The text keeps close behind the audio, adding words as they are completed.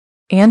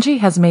Angie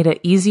has made it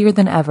easier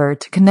than ever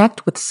to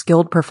connect with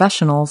skilled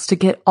professionals to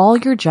get all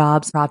your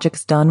jobs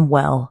projects done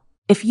well.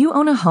 If you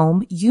own a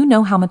home, you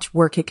know how much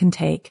work it can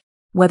take,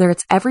 whether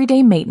it's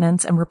everyday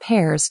maintenance and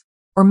repairs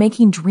or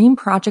making dream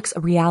projects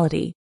a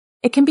reality.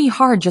 It can be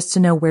hard just to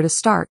know where to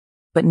start,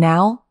 but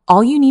now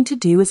all you need to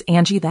do is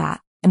Angie that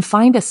and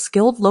find a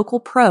skilled local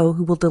pro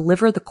who will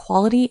deliver the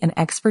quality and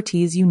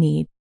expertise you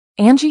need.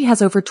 Angie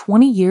has over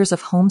 20 years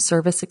of home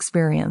service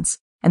experience,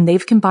 and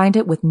they've combined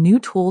it with new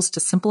tools to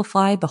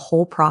simplify the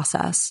whole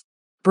process.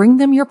 Bring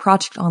them your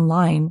project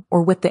online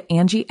or with the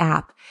Angie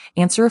app,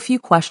 answer a few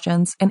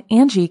questions, and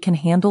Angie can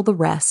handle the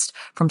rest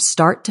from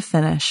start to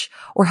finish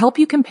or help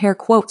you compare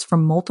quotes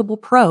from multiple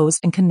pros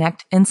and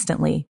connect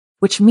instantly,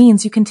 which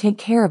means you can take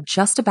care of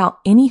just about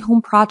any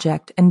home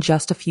project in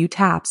just a few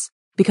taps.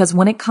 Because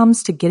when it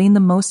comes to getting the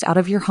most out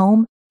of your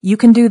home, you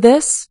can do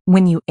this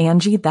when you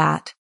Angie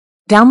that.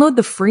 Download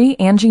the free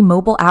Angie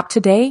mobile app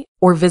today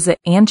or visit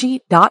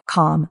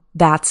Angie.com.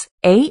 That's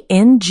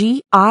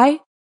ANGI.com.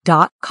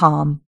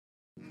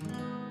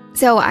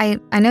 So I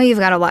know you've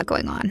got a lot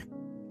going on,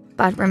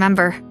 but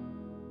remember,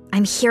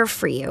 I'm here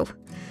for you.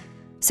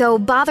 So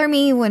bother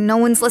me when no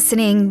one's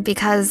listening,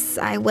 because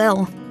I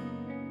will.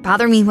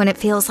 Bother me when it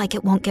feels like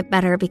it won't get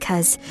better,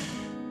 because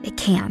it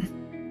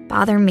can.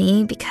 Bother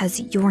me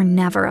because you're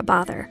never a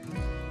bother.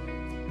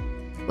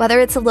 Whether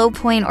it's a low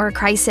point or a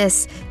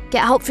crisis,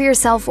 get help for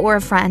yourself or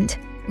a friend.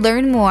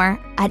 Learn more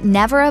at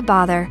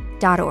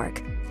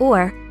neverabother.org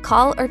or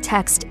call or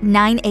text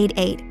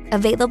 988,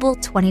 available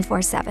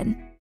 24/7.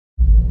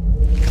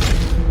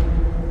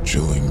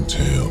 Chilling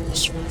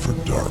tales for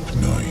dark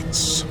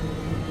nights.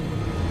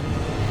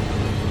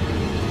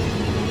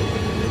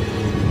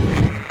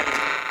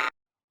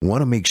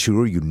 Want to make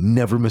sure you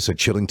never miss a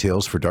Chilling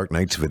Tales for Dark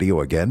Nights video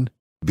again?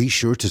 Be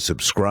sure to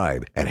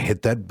subscribe and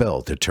hit that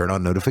bell to turn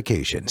on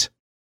notifications.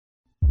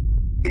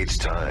 It's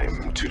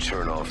time to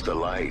turn off the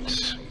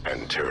lights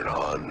and turn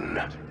on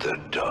the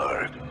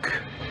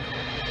dark.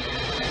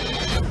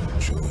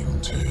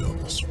 Chilling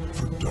tales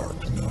for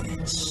dark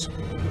nights.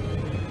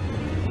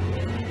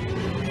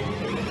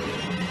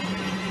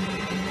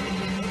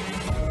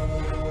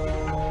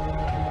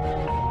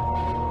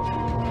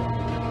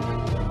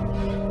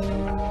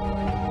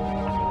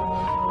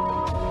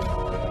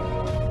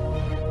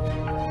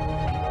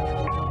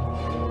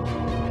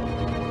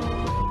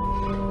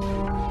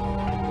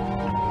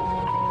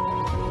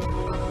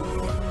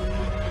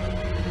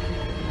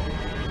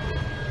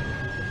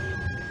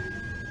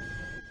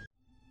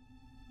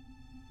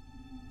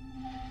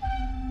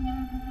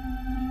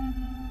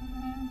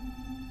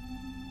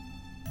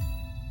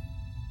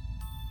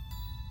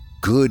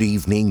 Good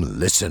evening,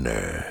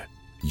 listener.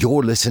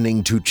 You're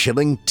listening to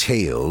Chilling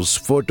Tales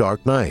for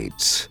Dark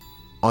Nights.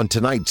 On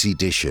tonight's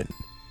edition,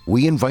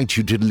 we invite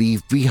you to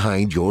leave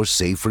behind your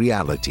safe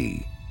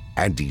reality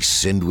and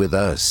descend with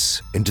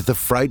us into the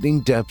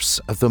frightening depths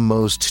of the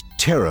most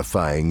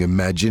terrifying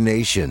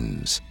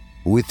imaginations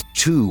with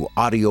 2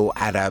 audio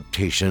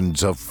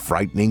adaptations of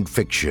frightening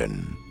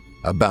fiction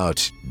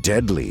about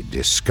deadly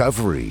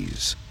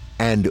discoveries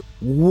and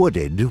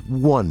wooded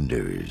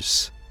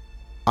wonders.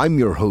 I'm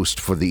your host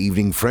for the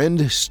evening,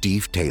 friend,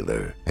 Steve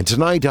Taylor, and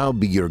tonight I'll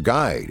be your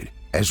guide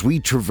as we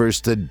traverse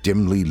the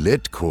dimly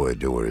lit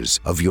corridors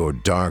of your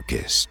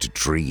darkest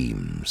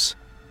dreams.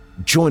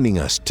 Joining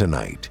us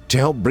tonight to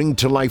help bring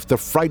to life the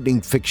frightening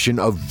fiction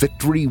of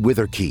Victory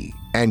Witherkey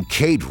and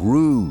Kate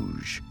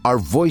Rouge are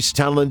voice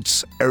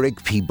talents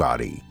Eric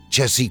Peabody,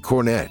 Jesse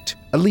Cornett,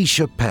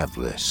 Alicia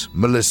Pavlis,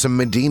 Melissa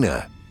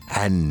Medina,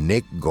 and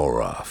Nick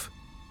Goroff.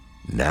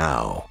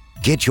 Now,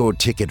 get your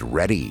ticket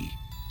ready.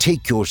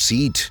 Take your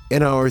seat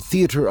in our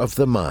theater of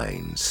the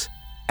minds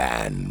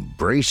and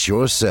brace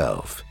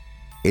yourself.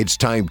 It's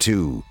time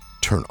to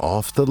turn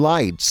off the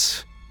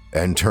lights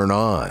and turn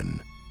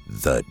on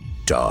the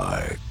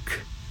dark.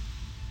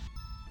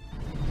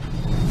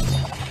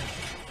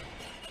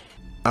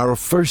 Our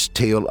first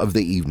tale of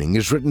the evening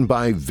is written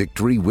by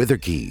Victory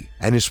Witherkey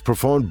and is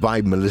performed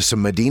by Melissa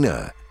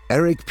Medina,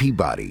 Eric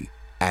Peabody,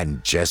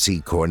 and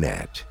Jesse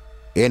Cornett.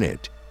 In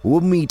it,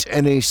 we'll meet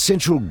an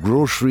essential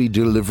grocery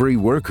delivery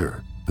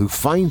worker who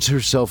finds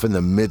herself in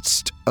the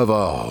midst of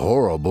a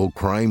horrible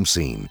crime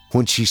scene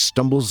when she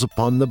stumbles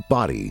upon the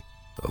body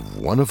of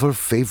one of her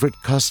favorite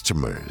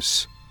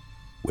customers.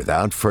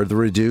 Without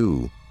further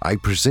ado, I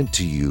present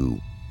to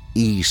you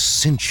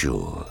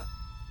Essential.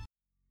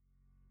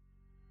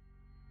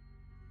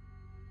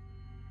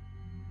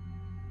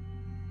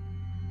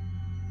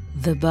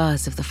 The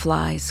buzz of the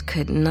flies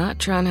could not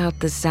drown out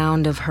the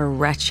sound of her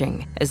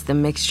retching as the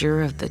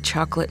mixture of the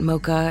chocolate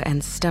mocha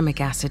and stomach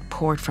acid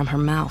poured from her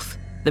mouth.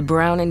 The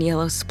brown and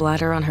yellow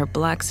splatter on her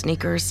black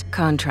sneakers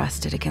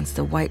contrasted against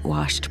the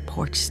whitewashed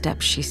porch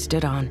steps she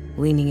stood on,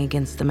 leaning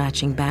against the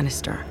matching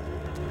banister.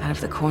 Out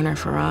of the corner of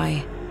her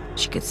eye,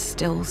 she could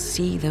still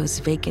see those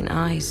vacant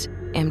eyes,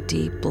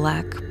 empty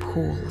black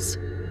pools,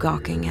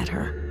 gawking at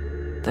her.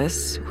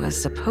 This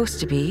was supposed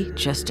to be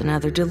just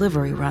another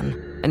delivery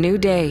run, a new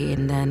day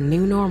in the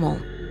new normal.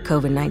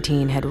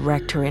 COVID-19 had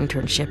wrecked her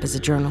internship as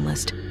a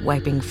journalist,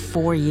 wiping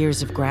 4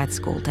 years of grad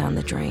school down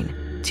the drain.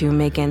 To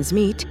make ends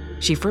meet,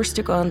 she first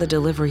took on the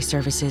delivery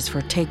services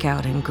for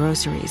takeout and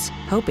groceries,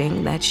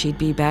 hoping that she'd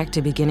be back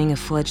to beginning a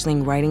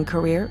fledgling writing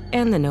career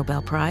and the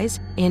Nobel Prize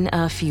in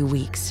a few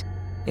weeks.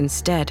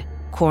 Instead,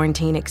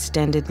 quarantine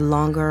extended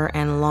longer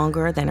and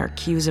longer than her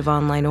queues of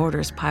online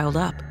orders piled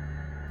up.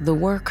 The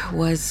work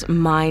was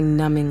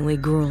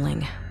mind-numbingly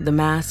grueling. The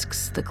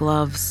masks, the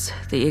gloves,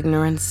 the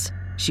ignorance.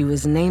 She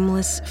was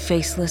nameless,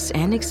 faceless,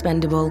 and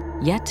expendable,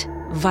 yet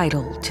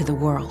vital to the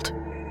world.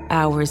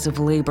 Hours of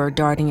labor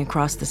darting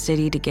across the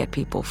city to get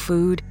people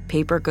food,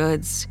 paper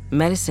goods,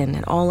 medicine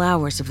at all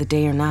hours of the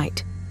day or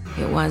night.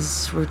 It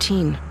was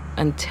routine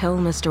until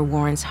Mr.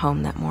 Warren's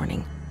home that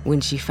morning,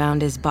 when she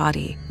found his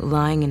body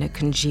lying in a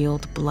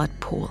congealed blood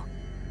pool.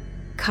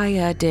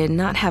 Kaya did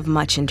not have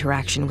much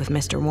interaction with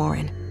Mr.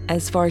 Warren.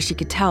 As far as she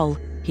could tell,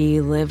 he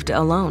lived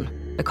alone,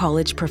 a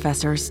college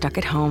professor stuck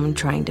at home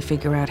trying to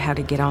figure out how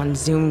to get on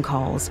Zoom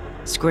calls,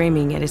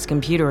 screaming at his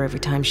computer every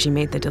time she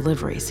made the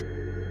deliveries.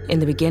 In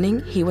the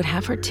beginning, he would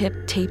have her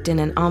tip taped in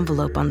an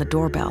envelope on the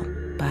doorbell,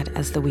 but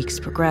as the weeks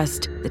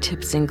progressed, the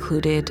tips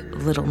included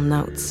little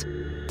notes.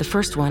 The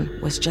first one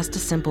was just a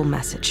simple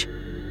message.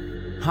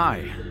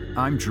 Hi,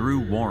 I'm Drew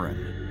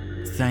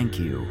Warren. Thank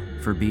you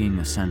for being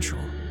essential.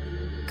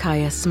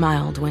 Kaya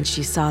smiled when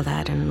she saw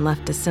that and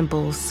left a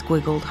simple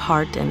squiggled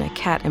heart and a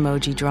cat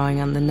emoji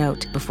drawing on the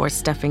note before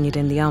stuffing it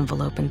in the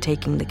envelope and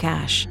taking the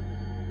cash.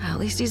 At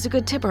least he's a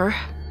good tipper.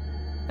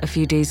 A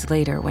few days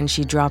later, when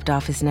she dropped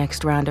off his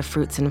next round of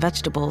fruits and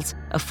vegetables,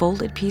 a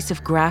folded piece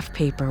of graph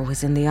paper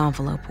was in the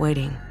envelope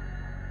waiting.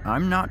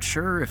 I'm not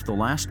sure if the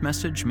last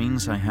message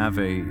means I have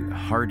a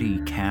hardy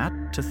cat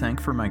to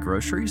thank for my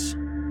groceries.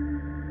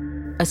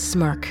 A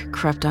smirk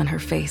crept on her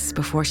face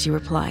before she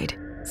replied.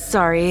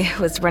 Sorry,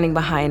 was running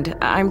behind.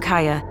 I'm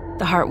Kaya.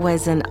 The heart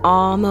was an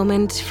awe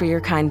moment for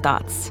your kind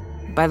thoughts.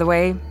 By the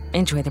way,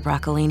 enjoy the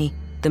broccolini.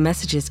 The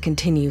messages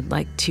continued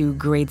like two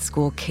grade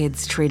school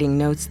kids trading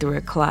notes through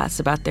a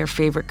class about their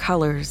favorite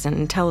colors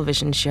and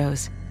television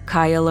shows.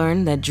 Kaya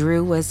learned that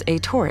Drew was a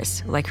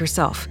Taurus, like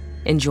herself,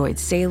 enjoyed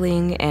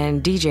sailing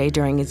and DJ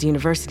during his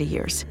university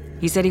years.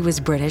 He said he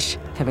was British,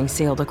 having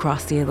sailed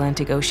across the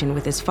Atlantic Ocean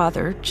with his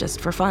father just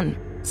for fun.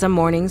 Some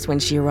mornings when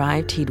she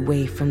arrived, he'd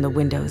wave from the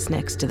windows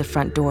next to the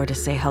front door to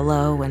say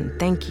hello and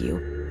thank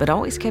you, but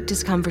always kept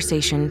his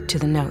conversation to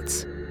the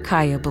notes.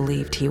 Kaya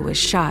believed he was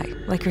shy,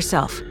 like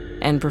herself,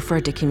 and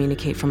preferred to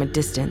communicate from a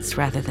distance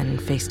rather than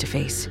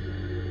face-to-face.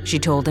 She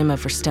told him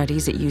of her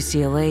studies at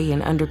UCLA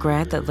in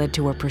undergrad that led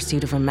to her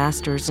pursuit of a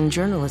master's in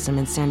journalism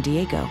in San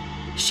Diego.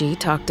 She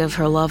talked of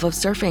her love of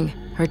surfing,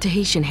 her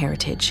Tahitian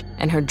heritage,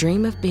 and her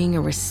dream of being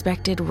a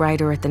respected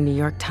writer at the New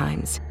York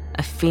Times,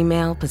 a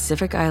female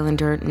Pacific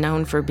Islander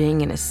known for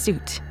being in a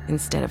suit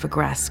instead of a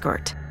grass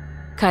skirt.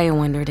 Kaya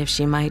wondered if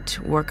she might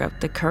work up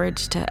the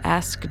courage to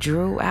ask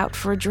Drew out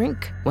for a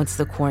drink once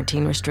the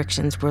quarantine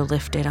restrictions were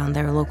lifted on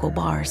their local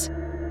bars.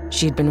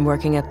 She'd been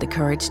working up the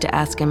courage to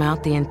ask him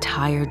out the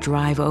entire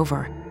drive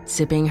over.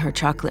 Sipping her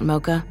chocolate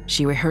mocha,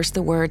 she rehearsed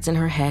the words in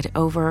her head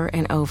over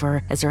and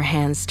over as her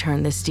hands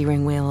turned the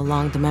steering wheel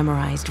along the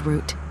memorized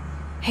route.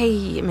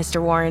 Hey,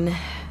 Mr. Warren.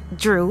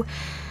 Drew,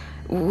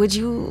 would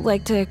you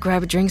like to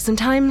grab a drink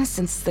sometime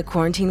since the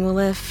quarantine will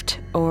lift?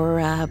 Or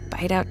a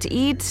bite out to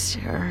eat?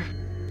 Or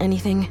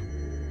anything?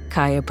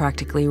 Kaya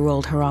practically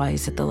rolled her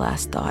eyes at the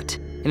last thought.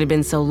 It had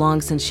been so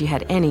long since she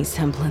had any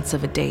semblance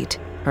of a date.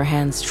 Her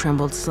hands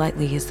trembled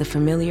slightly as the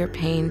familiar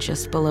pain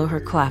just below her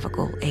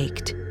clavicle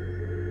ached.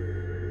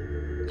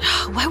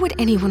 Why would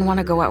anyone want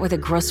to go out with a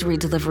grocery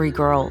delivery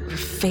girl, a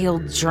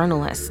failed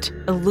journalist,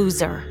 a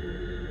loser?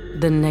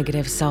 The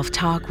negative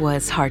self-talk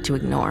was hard to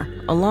ignore,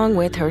 along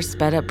with her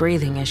sped-up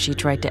breathing as she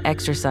tried to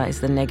exorcise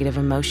the negative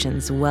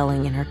emotions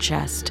welling in her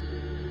chest.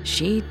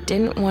 She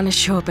didn't want to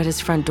show up at his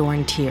front door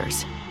in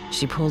tears.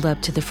 She pulled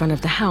up to the front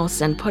of the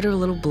house and put her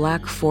little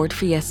black Ford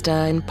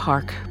Fiesta in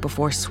park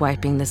before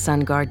swiping the sun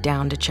guard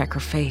down to check her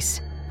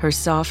face. Her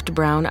soft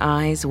brown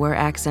eyes were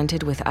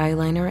accented with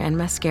eyeliner and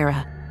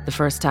mascara. The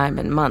first time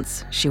in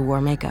months she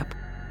wore makeup.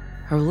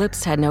 Her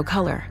lips had no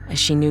color, as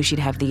she knew she'd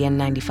have the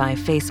N95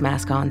 face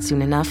mask on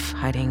soon enough,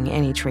 hiding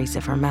any trace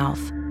of her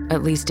mouth.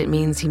 At least it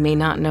means he may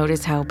not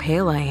notice how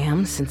pale I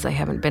am, since I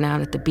haven't been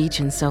out at the beach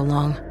in so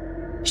long.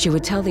 She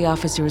would tell the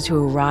officers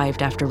who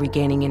arrived after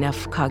regaining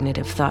enough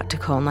cognitive thought to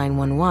call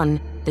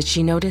 911 that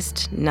she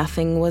noticed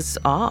nothing was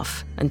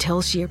off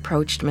until she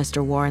approached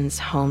Mr. Warren's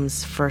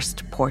home's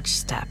first porch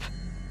step.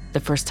 The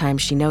first time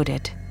she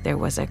noted, there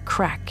was a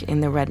crack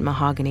in the red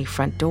mahogany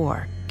front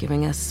door,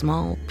 giving a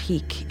small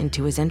peek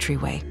into his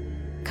entryway.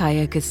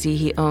 Kaya could see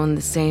he owned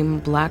the same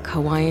black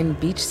Hawaiian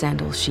beach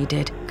sandals she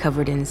did,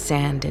 covered in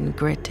sand and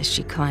grit as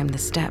she climbed the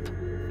step.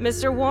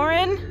 Mr.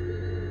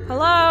 Warren?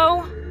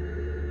 Hello?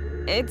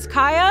 It's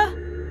Kaya?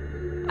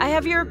 I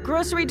have your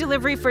grocery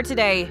delivery for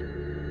today.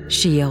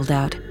 She yelled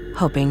out,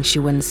 hoping she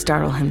wouldn't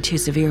startle him too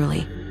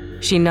severely.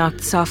 She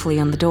knocked softly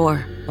on the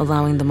door,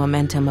 allowing the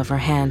momentum of her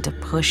hand to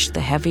push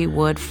the heavy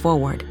wood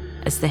forward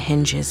as the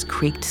hinges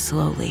creaked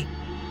slowly.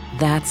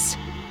 That's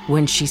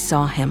when she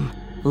saw him,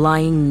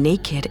 lying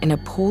naked in a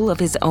pool of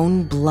his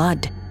own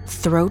blood,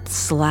 throat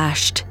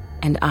slashed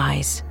and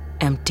eyes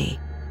empty.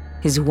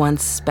 His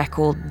once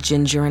speckled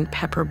ginger and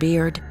pepper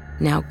beard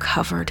now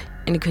covered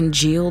in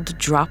congealed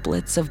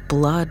droplets of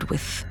blood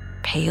with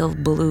pale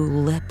blue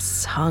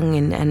lips hung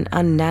in an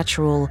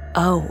unnatural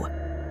O,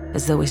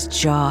 as though his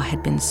jaw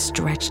had been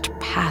stretched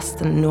past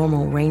the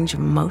normal range of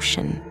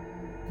motion.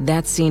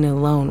 That scene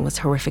alone was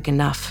horrific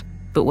enough,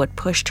 but what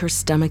pushed her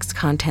stomach's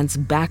contents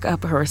back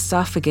up her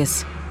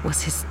esophagus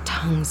was his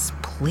tongue's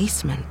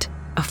placement.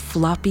 A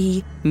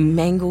floppy,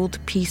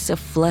 mangled piece of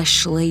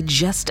flesh lay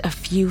just a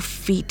few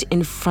feet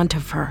in front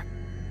of her,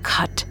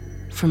 cut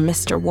from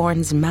Mr.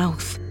 Warren's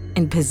mouth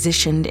and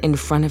positioned in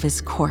front of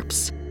his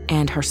corpse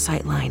and her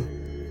sightline.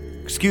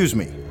 Excuse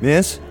me,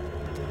 miss?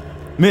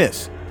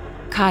 Miss!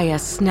 Kaya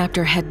snapped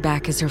her head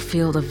back as her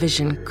field of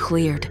vision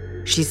cleared.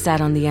 She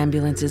sat on the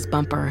ambulance's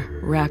bumper,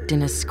 wrapped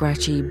in a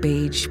scratchy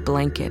beige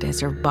blanket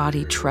as her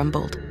body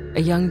trembled.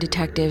 A young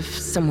detective,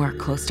 somewhere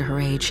close to her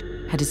age,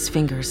 had his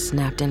fingers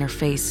snapped in her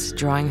face,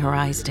 drawing her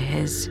eyes to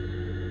his.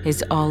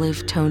 His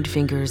olive-toned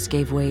fingers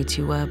gave way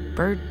to a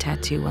bird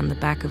tattoo on the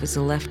back of his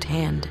left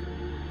hand.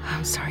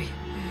 "I'm sorry,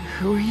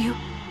 who are you?"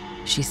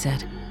 she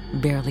said,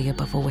 barely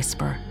above a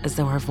whisper, as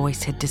though her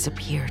voice had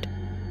disappeared.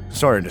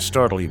 Sorry to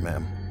startle you,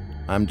 ma'am.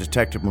 I'm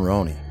Detective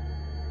Maroney.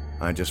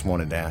 I just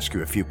wanted to ask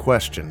you a few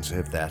questions,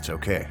 if that's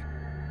okay.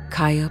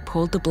 Kaya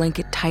pulled the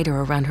blanket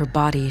tighter around her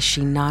body as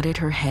she nodded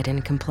her head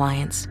in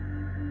compliance.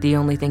 The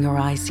only thing her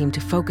eyes seemed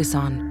to focus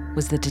on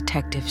was the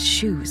detective's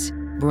shoes.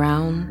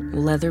 Brown,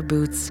 leather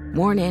boots,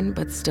 worn in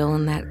but still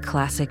in that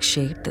classic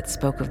shape that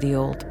spoke of the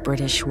old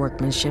British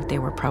workmanship they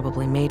were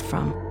probably made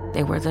from.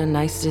 They were the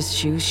nicest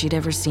shoes she'd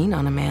ever seen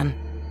on a man.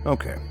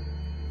 Okay.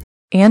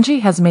 Angie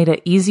has made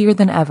it easier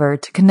than ever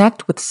to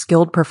connect with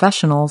skilled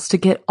professionals to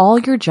get all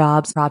your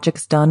jobs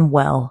projects done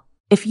well.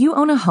 If you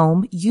own a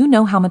home, you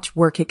know how much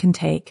work it can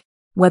take,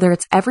 whether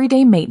it's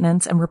everyday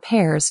maintenance and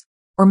repairs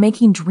or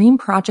making dream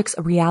projects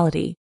a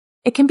reality.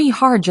 It can be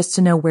hard just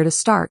to know where to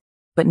start,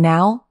 but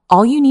now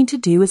all you need to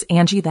do is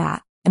Angie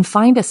that and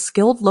find a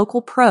skilled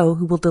local pro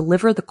who will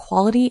deliver the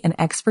quality and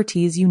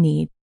expertise you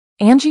need.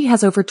 Angie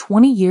has over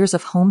 20 years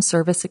of home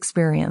service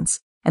experience,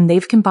 and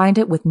they've combined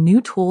it with new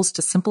tools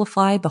to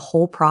simplify the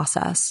whole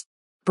process.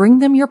 Bring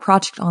them your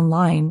project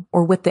online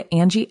or with the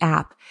Angie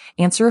app,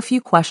 answer a few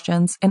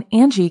questions, and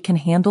Angie can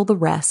handle the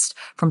rest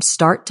from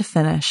start to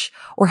finish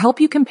or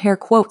help you compare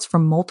quotes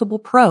from multiple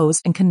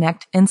pros and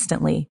connect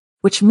instantly,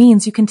 which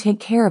means you can take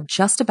care of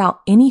just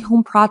about any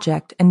home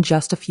project in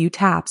just a few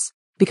taps.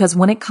 Because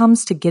when it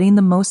comes to getting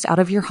the most out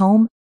of your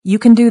home, you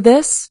can do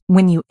this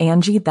when you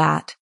Angie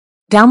that.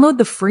 Download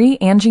the free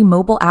Angie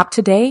mobile app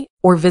today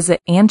or visit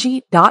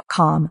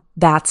Angie.com.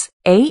 That's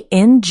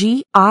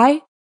ANGI.com.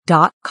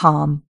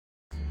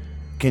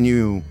 Can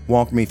you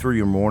walk me through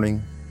your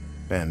morning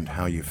and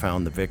how you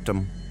found the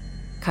victim?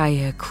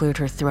 Kaya cleared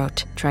her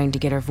throat, trying to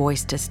get her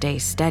voice to stay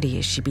steady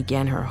as she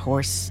began her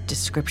hoarse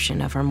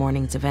description of her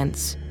morning's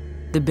events.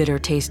 The bitter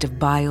taste of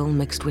bile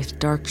mixed with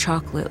dark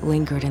chocolate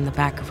lingered in the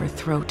back of her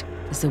throat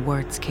as the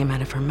words came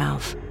out of her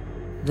mouth.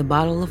 The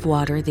bottle of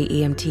water the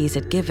EMTs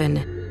had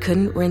given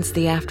couldn't rinse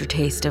the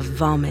aftertaste of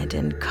vomit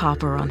and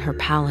copper on her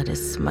palate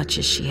as much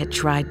as she had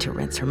tried to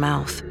rinse her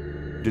mouth.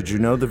 Did you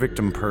know the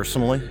victim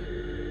personally?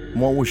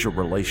 What was your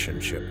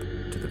relationship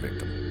to the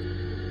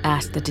victim?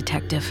 Asked the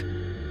detective.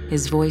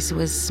 His voice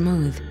was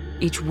smooth,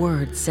 each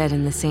word said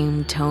in the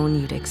same tone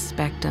you'd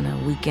expect on a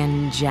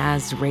weekend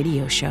jazz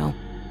radio show.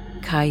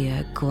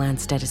 Kaya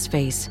glanced at his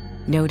face,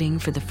 noting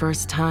for the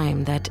first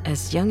time that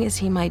as young as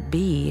he might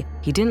be,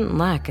 he didn't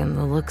lack in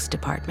the looks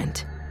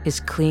department. His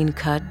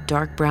clean-cut,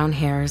 dark brown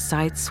hair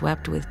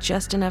side-swept with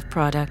just enough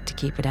product to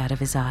keep it out of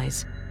his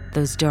eyes.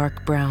 Those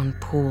dark brown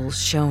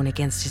pools shone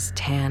against his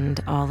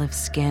tanned olive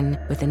skin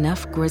with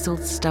enough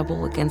grizzled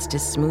stubble against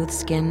his smooth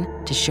skin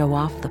to show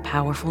off the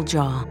powerful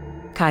jaw.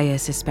 Kaya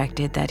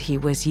suspected that he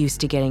was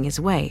used to getting his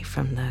way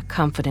from the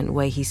confident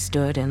way he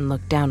stood and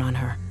looked down on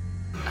her.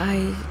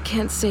 I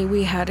can't say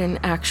we had an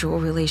actual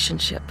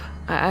relationship.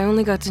 I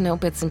only got to know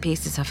bits and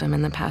pieces of him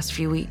in the past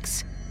few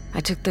weeks. I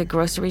took the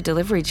grocery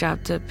delivery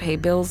job to pay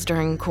bills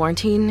during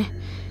quarantine.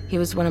 He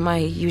was one of my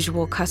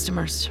usual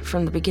customers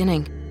from the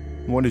beginning.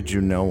 What did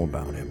you know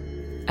about him?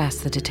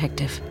 Asked the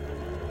detective.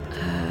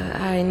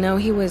 I know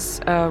he was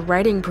a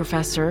writing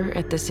professor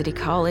at the city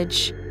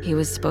college. He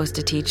was supposed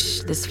to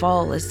teach this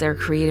fall as their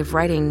creative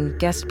writing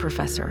guest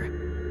professor.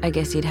 I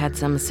guess he'd had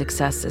some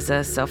success as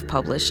a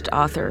self-published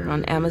author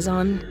on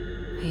Amazon.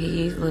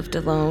 He lived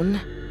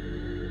alone.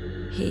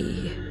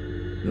 He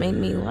made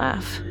me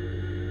laugh.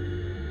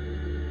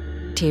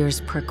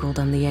 Tears prickled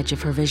on the edge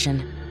of her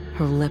vision,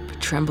 her lip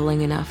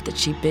trembling enough that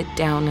she bit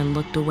down and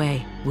looked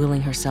away,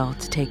 willing herself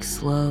to take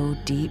slow,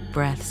 deep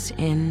breaths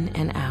in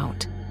and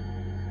out.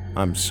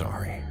 I'm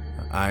sorry.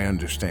 I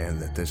understand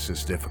that this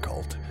is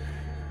difficult.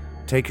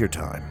 Take your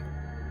time.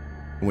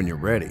 When you're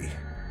ready,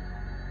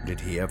 did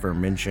he ever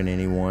mention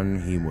anyone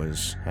he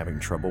was having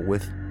trouble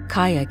with?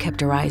 Kaya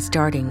kept her eyes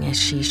darting as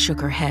she shook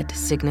her head,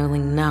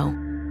 signaling no.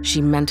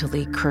 She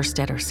mentally cursed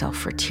at herself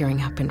for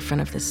tearing up in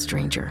front of this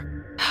stranger.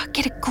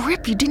 Get a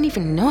grip, you didn't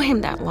even know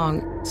him that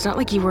long. It's not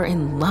like you were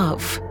in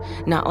love.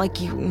 Not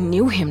like you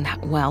knew him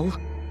that well.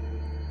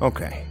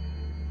 Okay,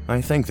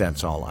 I think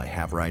that's all I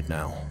have right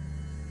now.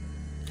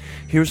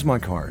 Here's my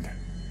card,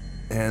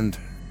 and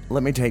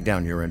let me take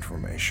down your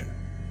information.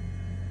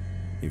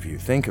 If you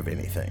think of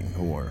anything,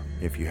 or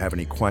if you have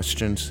any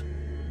questions,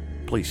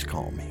 please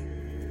call me.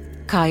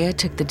 Kaya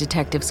took the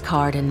detective's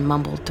card and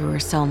mumbled through her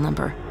cell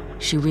number.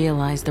 She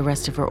realized the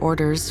rest of her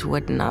orders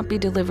would not be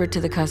delivered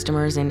to the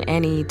customers in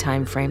any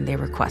time frame they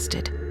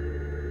requested.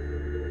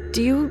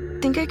 Do you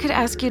think I could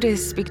ask you to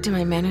speak to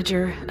my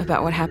manager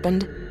about what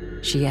happened?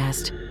 She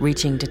asked,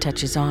 reaching to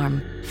touch his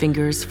arm,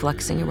 fingers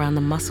flexing around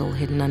the muscle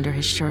hidden under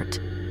his shirt.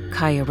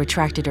 Kaya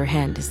retracted her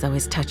hand as though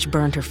his touch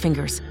burned her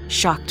fingers,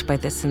 shocked by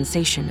the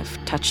sensation of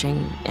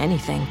touching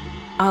anything.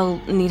 I'll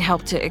need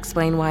help to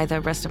explain why the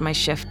rest of my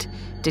shift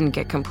didn't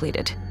get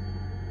completed.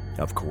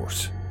 Of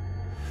course.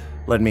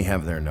 Let me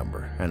have their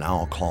number, and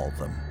I'll call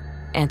them,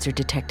 answered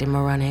Detective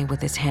Morone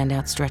with his hand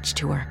outstretched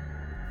to her.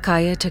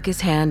 Kaya took his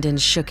hand and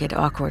shook it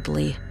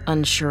awkwardly,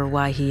 unsure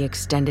why he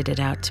extended it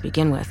out to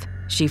begin with.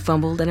 She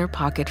fumbled in her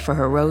pocket for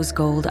her rose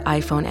gold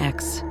iPhone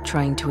X,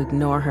 trying to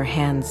ignore her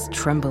hands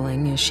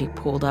trembling as she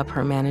pulled up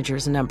her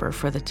manager's number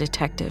for the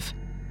detective.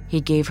 He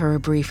gave her a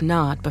brief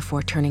nod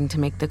before turning to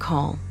make the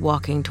call,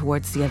 walking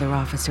towards the other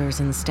officers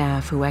and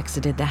staff who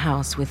exited the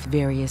house with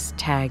various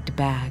tagged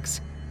bags.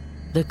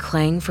 The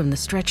clang from the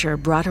stretcher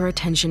brought her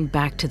attention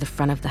back to the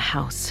front of the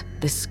house,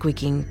 the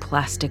squeaking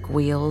plastic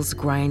wheels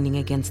grinding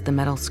against the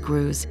metal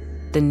screws.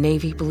 The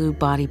navy blue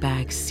body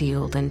bag,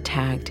 sealed and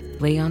tagged,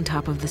 lay on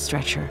top of the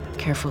stretcher,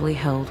 carefully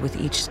held with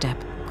each step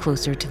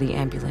closer to the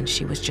ambulance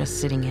she was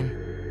just sitting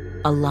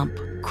in. A lump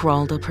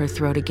crawled up her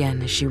throat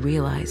again as she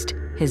realized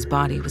his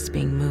body was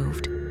being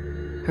moved.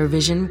 Her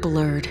vision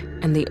blurred,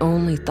 and the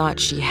only thought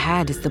she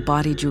had as the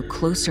body drew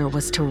closer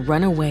was to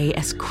run away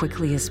as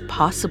quickly as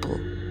possible.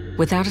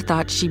 Without a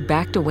thought, she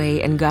backed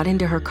away and got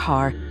into her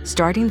car,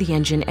 starting the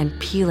engine and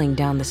peeling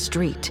down the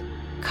street.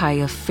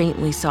 Kaya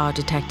faintly saw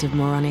Detective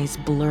Morone's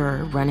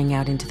blur running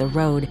out into the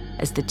road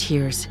as the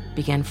tears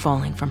began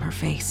falling from her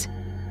face.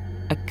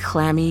 A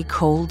clammy,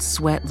 cold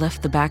sweat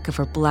left the back of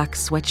her black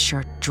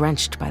sweatshirt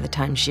drenched by the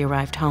time she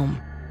arrived home.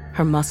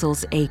 Her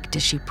muscles ached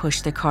as she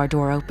pushed the car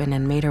door open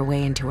and made her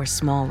way into her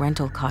small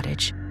rental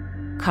cottage.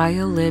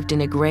 Kaya lived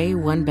in a gray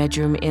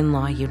one-bedroom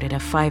in-law unit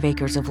of 5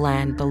 acres of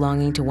land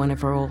belonging to one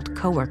of her old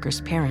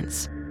co-workers'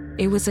 parents.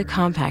 It was a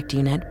compact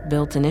unit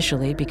built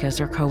initially because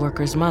her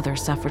co-worker's mother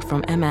suffered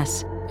from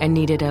MS and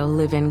needed a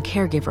live-in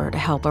caregiver to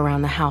help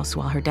around the house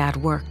while her dad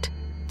worked.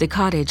 The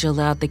cottage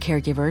allowed the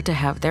caregiver to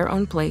have their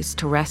own place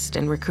to rest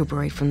and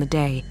recuperate from the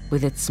day,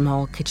 with its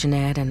small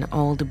kitchenette and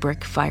old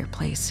brick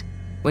fireplace.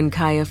 When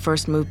Kaya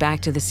first moved back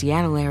to the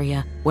Seattle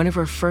area, one of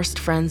her first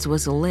friends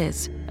was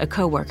Liz, a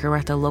coworker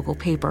at the local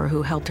paper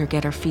who helped her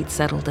get her feet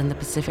settled in the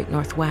Pacific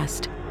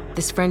Northwest.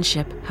 This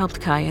friendship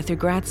helped Kaya through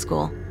grad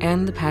school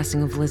and the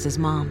passing of Liz's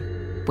mom.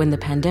 When the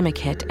pandemic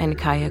hit and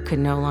Kaya could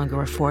no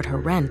longer afford her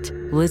rent,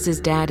 Liz's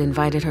dad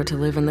invited her to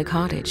live in the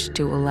cottage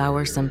to allow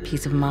her some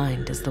peace of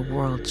mind as the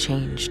world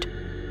changed.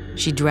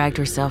 She dragged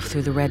herself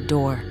through the red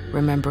door,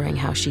 remembering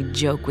how she'd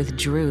joke with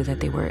Drew that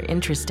they were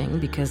interesting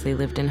because they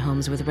lived in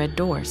homes with red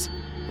doors.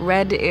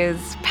 Red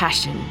is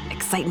passion,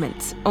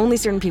 excitement. Only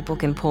certain people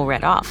can pull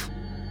red off,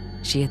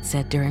 she had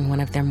said during one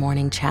of their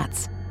morning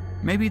chats.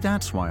 Maybe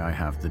that's why I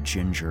have the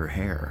ginger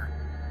hair.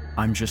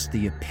 I'm just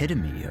the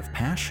epitome of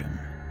passion.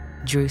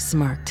 Drew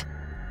smirked.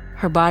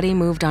 Her body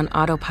moved on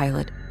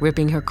autopilot,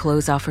 ripping her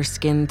clothes off her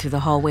skin through the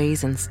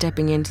hallways and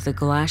stepping into the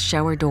glass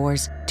shower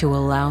doors to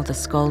allow the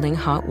scalding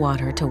hot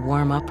water to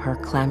warm up her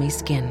clammy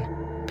skin.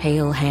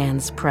 Pale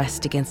hands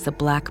pressed against the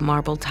black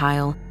marble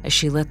tile as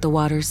she let the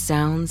water's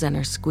sounds and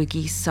her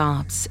squeaky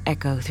sobs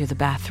echo through the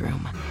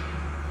bathroom.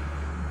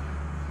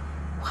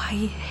 Why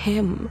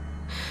him?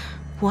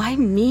 Why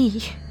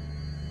me?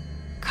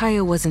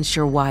 Kaya wasn't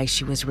sure why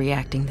she was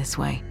reacting this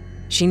way.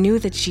 She knew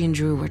that she and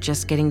Drew were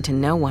just getting to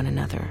know one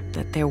another,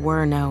 that there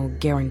were no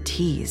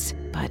guarantees,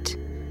 but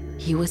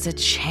he was a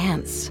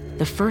chance,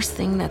 the first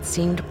thing that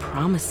seemed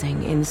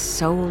promising in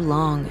so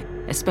long,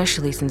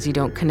 especially since you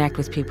don't connect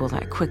with people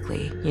that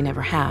quickly. You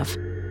never have.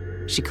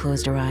 She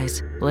closed her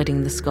eyes,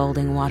 letting the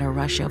scalding water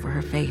rush over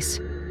her face.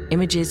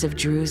 Images of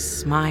Drew's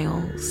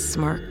smile,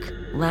 smirk,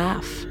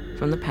 laugh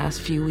from the past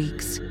few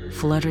weeks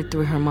fluttered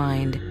through her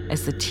mind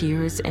as the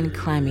tears and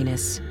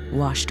clamminess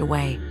washed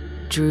away.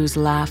 Drew's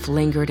laugh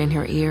lingered in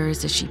her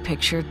ears as she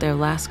pictured their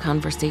last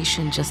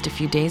conversation just a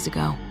few days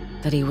ago.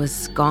 That he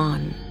was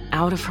gone,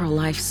 out of her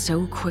life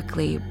so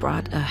quickly,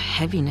 brought a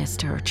heaviness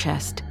to her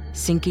chest,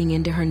 sinking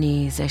into her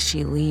knees as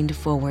she leaned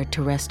forward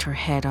to rest her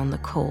head on the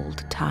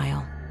cold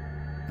tile.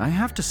 I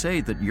have to say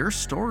that your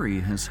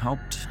story has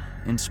helped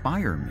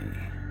inspire me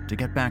to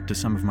get back to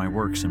some of my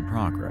works in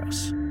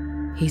progress,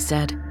 he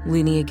said,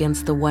 leaning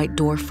against the white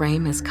door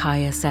frame as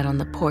Kaya sat on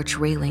the porch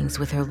railings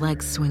with her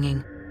legs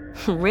swinging.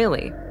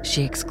 Really?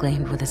 She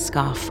exclaimed with a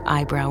scoff,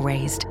 eyebrow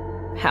raised.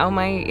 How am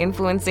I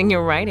influencing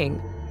your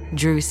writing?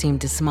 Drew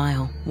seemed to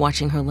smile,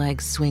 watching her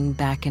legs swing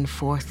back and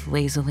forth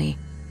lazily.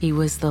 He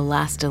was the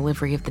last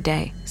delivery of the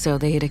day, so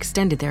they had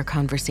extended their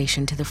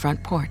conversation to the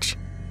front porch.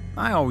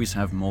 I always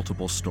have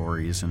multiple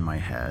stories in my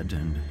head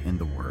and in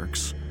the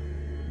works.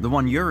 The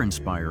one you're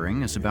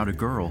inspiring is about a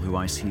girl who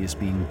I see as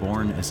being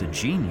born as a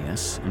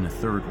genius in a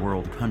third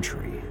world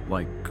country,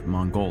 like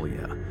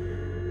Mongolia.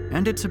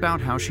 And it's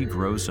about how she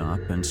grows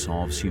up and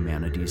solves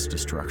humanity's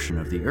destruction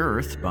of the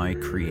Earth by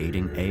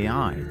creating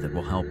AI that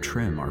will help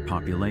trim our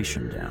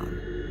population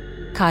down.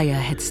 Kaya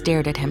had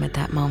stared at him at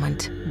that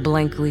moment,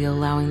 blankly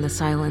allowing the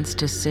silence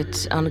to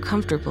sit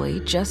uncomfortably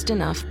just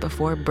enough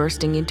before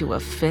bursting into a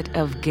fit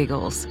of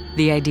giggles.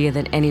 The idea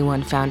that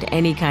anyone found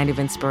any kind of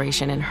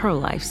inspiration in her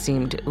life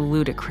seemed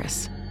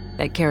ludicrous.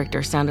 That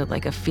character sounded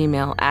like a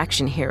female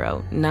action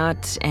hero,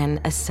 not an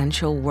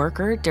essential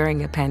worker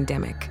during a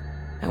pandemic.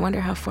 I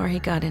wonder how far he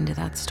got into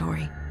that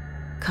story.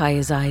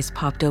 Kaya's eyes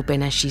popped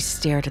open as she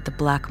stared at the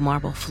black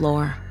marble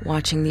floor,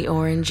 watching the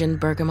orange and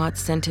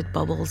bergamot-scented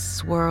bubbles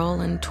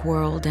swirl and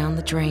twirl down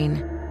the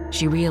drain.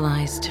 She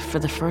realized for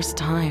the first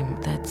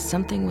time that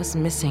something was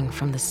missing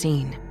from the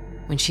scene.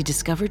 When she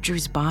discovered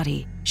Drew's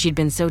body, she'd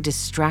been so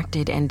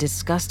distracted and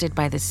disgusted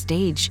by the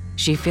stage,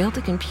 she failed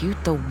to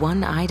compute the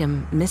one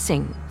item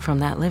missing from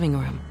that living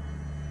room.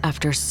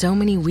 After so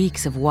many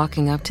weeks of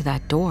walking up to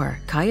that door,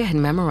 Kaya had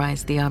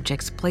memorized the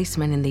object's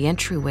placement in the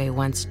entryway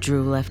once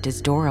Drew left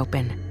his door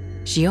open.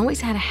 She always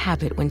had a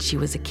habit when she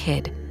was a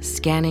kid,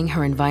 scanning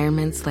her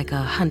environments like a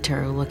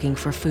hunter looking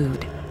for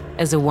food.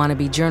 As a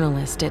wannabe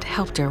journalist, it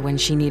helped her when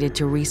she needed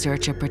to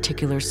research a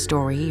particular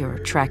story or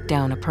track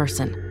down a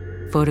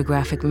person.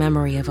 Photographic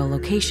memory of a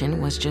location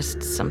was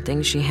just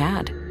something she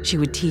had. She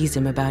would tease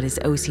him about his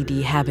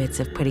OCD habits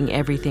of putting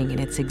everything in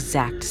its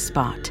exact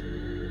spot.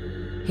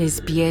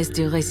 His pièce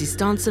de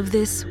résistance of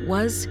this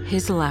was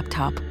his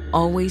laptop,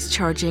 always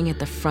charging at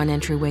the front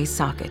entryway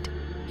socket.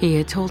 He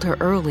had told her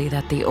early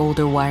that the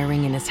older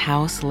wiring in his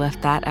house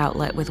left that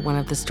outlet with one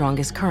of the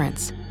strongest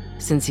currents.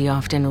 Since he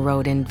often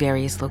rode in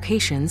various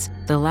locations,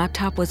 the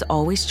laptop was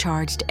always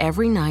charged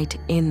every night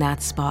in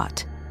that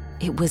spot.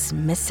 It was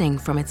missing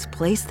from its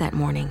place that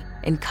morning,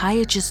 and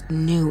Kaya just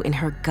knew in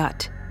her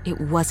gut it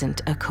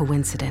wasn't a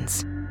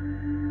coincidence.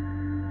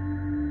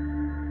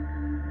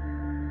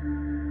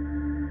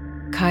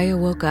 Kaya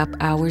woke up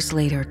hours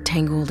later,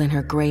 tangled in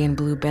her gray and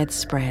blue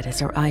bedspread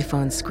as her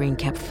iPhone screen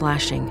kept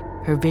flashing.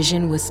 Her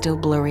vision was still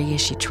blurry as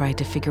she tried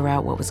to figure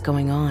out what was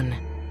going on.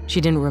 She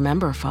didn't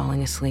remember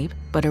falling asleep,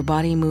 but her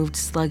body moved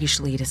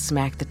sluggishly to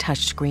smack the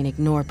touchscreen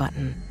ignore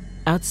button.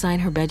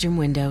 Outside her bedroom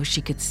window,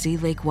 she could see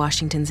Lake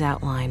Washington's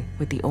outline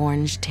with the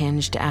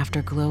orange-tinged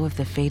afterglow of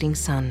the fading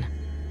sun.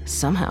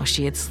 Somehow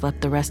she had slept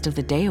the rest of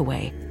the day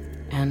away,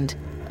 and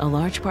a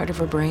large part of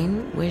her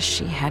brain wished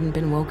she hadn't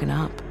been woken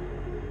up.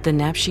 The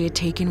nap she had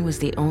taken was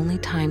the only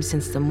time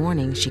since the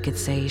morning she could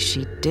say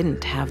she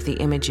didn't have the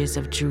images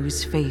of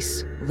Drew's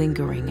face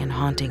lingering and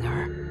haunting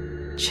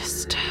her.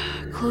 Just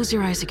close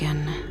your eyes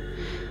again.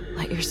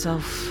 Let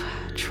yourself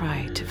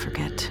try to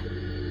forget.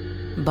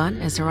 But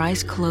as her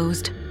eyes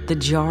closed, the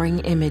jarring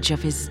image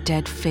of his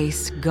dead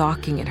face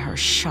gawking at her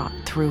shot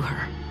through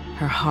her.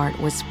 Her heart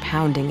was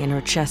pounding in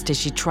her chest as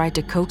she tried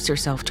to coax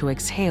herself to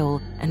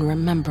exhale and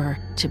remember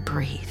to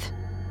breathe.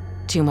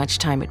 Too much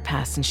time had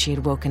passed since she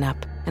had woken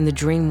up, and the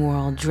dream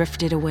world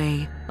drifted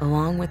away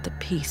along with the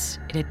peace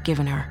it had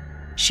given her.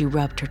 She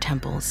rubbed her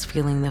temples,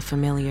 feeling the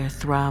familiar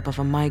throb of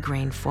a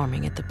migraine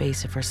forming at the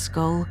base of her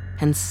skull,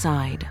 and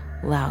sighed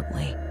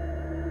loudly.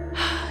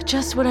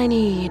 Just what I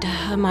need,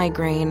 a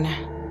migraine.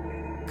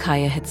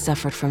 Kaya had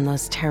suffered from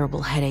those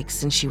terrible headaches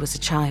since she was a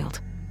child.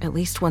 At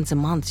least once a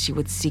month, she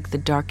would seek the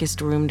darkest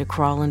room to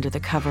crawl under the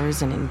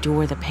covers and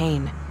endure the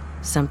pain.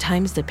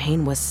 Sometimes the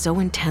pain was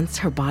so intense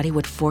her body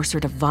would force her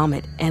to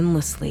vomit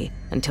endlessly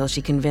until she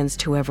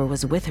convinced whoever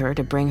was with her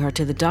to bring her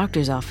to the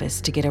doctor's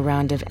office to get a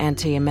round of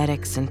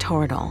antiemetics and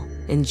Toradol.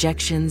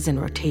 Injections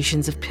and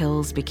rotations of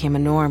pills became a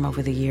norm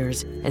over the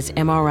years as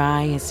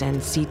MRIs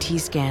and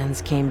CT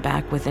scans came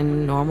back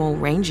within normal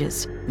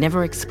ranges,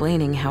 never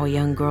explaining how a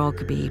young girl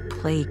could be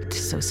plagued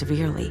so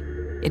severely.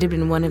 It had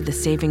been one of the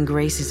saving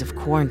graces of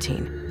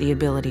quarantine, the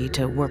ability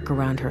to work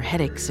around her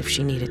headaches if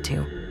she needed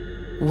to.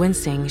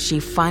 Wincing, she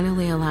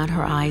finally allowed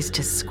her eyes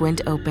to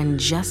squint open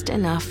just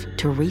enough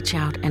to reach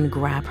out and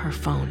grab her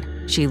phone.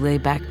 She lay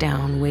back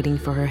down, waiting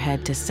for her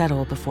head to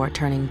settle before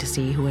turning to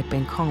see who had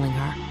been calling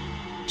her.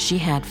 She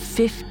had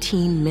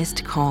 15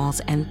 missed calls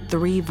and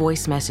 3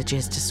 voice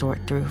messages to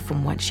sort through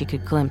from what she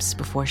could glimpse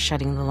before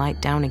shutting the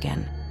light down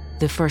again.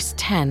 The first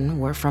 10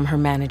 were from her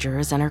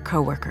managers and her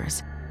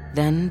coworkers.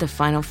 Then the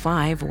final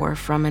 5 were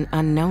from an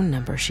unknown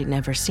number she'd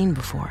never seen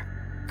before.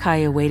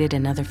 Kaya waited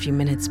another few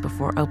minutes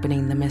before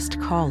opening the missed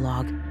call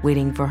log,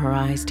 waiting for her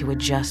eyes to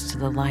adjust to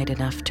the light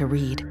enough to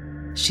read.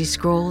 She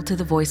scrolled to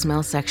the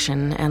voicemail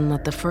section and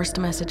let the first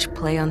message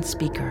play on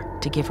speaker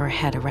to give her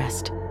head a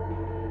rest.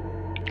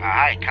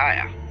 Hi,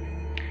 Kaya.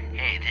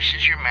 Hey, this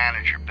is your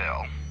manager,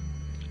 Bill.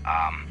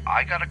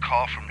 I got a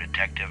call from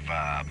Detective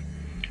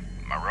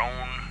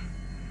Maroney.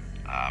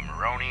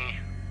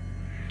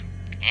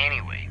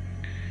 Anyway,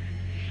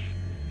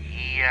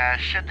 he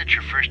said that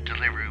your first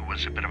delivery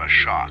was a bit of a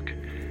shock.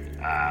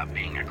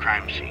 being a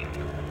crime scene.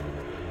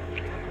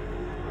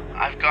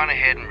 I've gone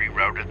ahead and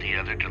rerouted the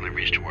other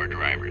deliveries to our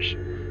drivers.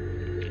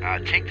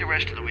 Take the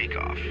rest of the week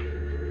off.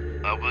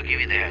 We'll give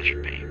you the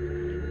hazard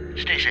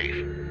pay. Stay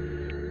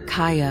safe.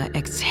 Kaya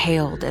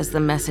exhaled as the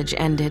message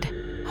ended.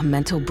 A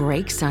mental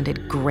break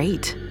sounded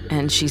great,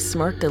 and she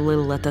smirked a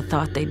little at the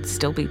thought they'd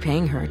still be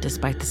paying her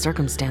despite the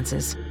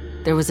circumstances.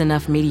 There was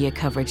enough media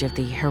coverage of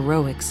the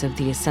heroics of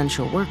the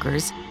essential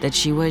workers that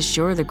she was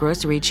sure the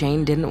grocery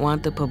chain didn't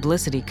want the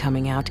publicity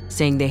coming out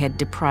saying they had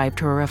deprived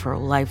her of her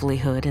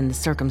livelihood in the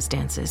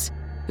circumstances.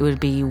 It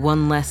would be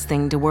one less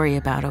thing to worry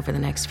about over the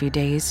next few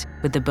days,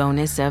 with the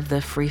bonus of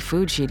the free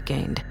food she'd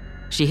gained.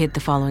 She hit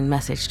the following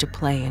message to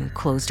play and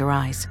closed her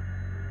eyes.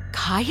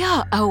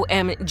 Kaya,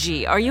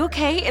 OMG, are you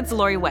okay? It's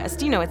Lori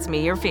West. You know it's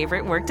me, your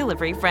favorite work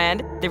delivery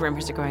friend. The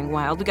rumors are going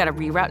wild. We got a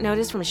reroute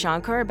notice from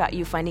Shankar about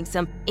you finding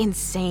some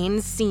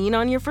insane scene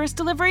on your first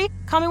delivery.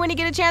 Call me when you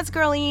get a chance,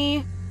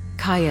 girlie.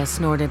 Kaya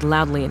snorted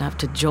loudly enough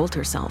to jolt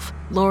herself.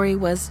 Lori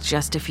was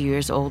just a few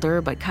years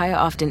older, but Kaya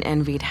often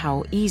envied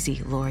how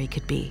easy Lori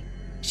could be.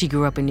 She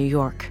grew up in New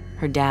York,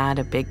 her dad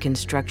a big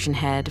construction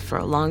head for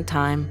a long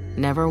time,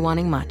 never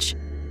wanting much.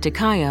 To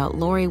Kaya,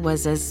 Lori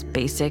was as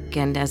basic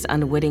and as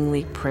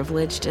unwittingly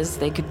privileged as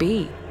they could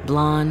be.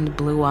 Blonde,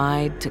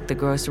 blue-eyed, took the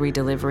grocery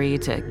delivery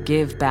to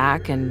give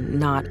back and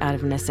not out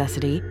of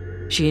necessity.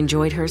 She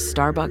enjoyed her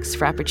Starbucks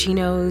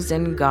frappuccinos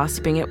and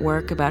gossiping at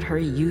work about her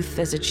youth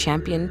as a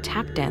champion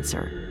tap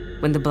dancer.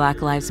 When the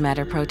Black Lives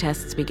Matter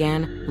protests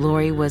began,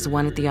 Lori was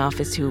one at the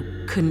office who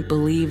couldn't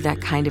believe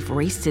that kind of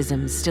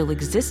racism still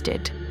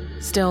existed.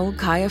 Still,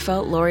 Kaya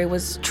felt Lori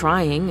was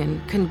trying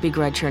and couldn't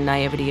begrudge her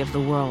naivety of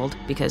the world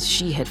because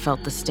she had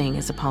felt the sting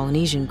as a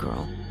Polynesian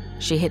girl.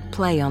 She hit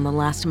play on the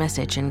last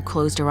message and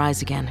closed her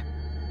eyes again.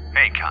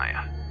 Hey,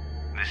 Kaya.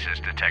 This is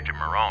Detective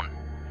Marone.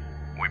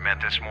 We met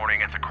this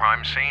morning at the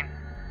crime scene.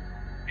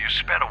 You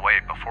sped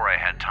away before I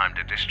had time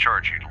to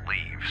discharge you to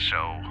leave, so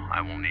I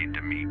will need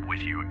to meet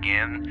with you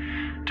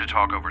again to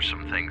talk over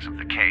some things of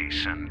the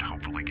case and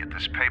hopefully get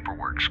this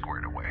paperwork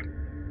squared away.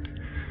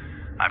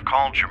 I've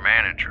called your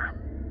manager.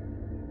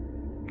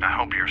 I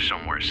hope you're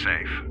somewhere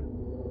safe.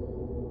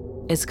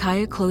 As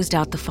Kaya closed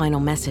out the final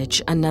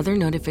message, another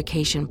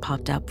notification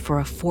popped up for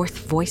a fourth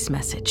voice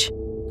message.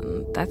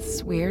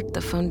 That's weird, the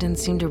phone didn't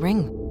seem to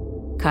ring.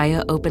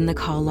 Kaya opened the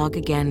call log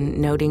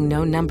again, noting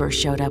no number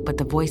showed up with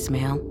the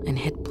voicemail, and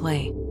hit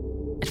play.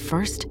 At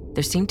first,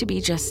 there seemed to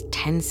be just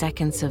 10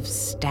 seconds of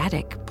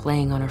static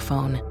playing on her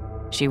phone.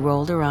 She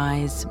rolled her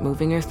eyes,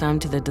 moving her thumb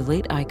to the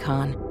delete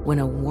icon, when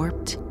a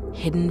warped,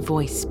 hidden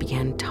voice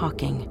began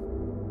talking.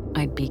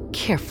 I'd be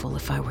careful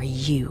if I were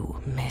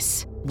you,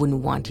 miss.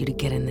 Wouldn't want you to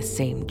get in the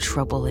same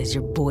trouble as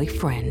your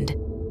boyfriend.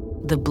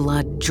 The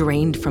blood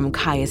drained from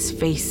Kaya's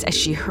face as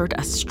she heard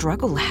a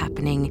struggle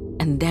happening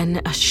and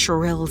then a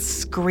shrill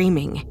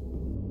screaming.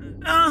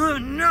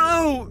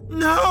 Oh,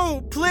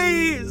 no,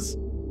 please!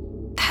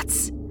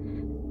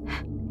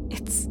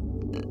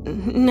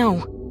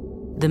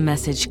 No. The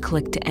message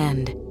clicked to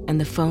end,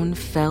 and the phone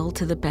fell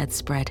to the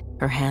bedspread,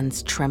 her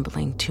hands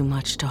trembling too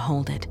much to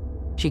hold it.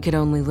 She could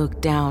only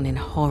look down in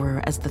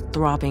horror as the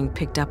throbbing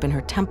picked up in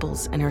her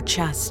temples and her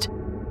chest.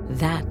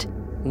 That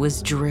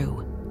was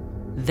Drew.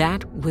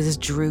 That was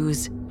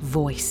Drew's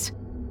voice.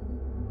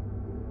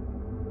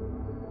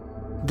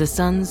 The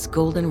sun's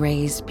golden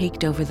rays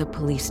peeked over the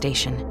police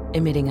station,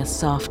 emitting a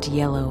soft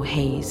yellow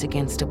haze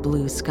against a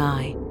blue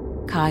sky.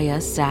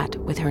 Kaya sat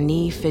with her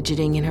knee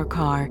fidgeting in her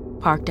car,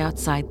 parked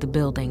outside the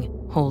building,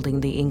 holding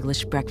the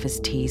English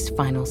breakfast tea's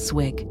final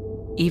swig.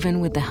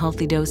 Even with the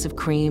healthy dose of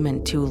cream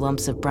and 2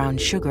 lumps of brown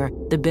sugar,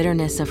 the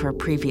bitterness of her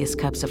previous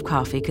cups of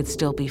coffee could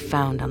still be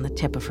found on the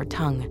tip of her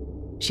tongue.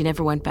 She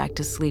never went back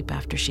to sleep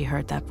after she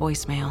heard that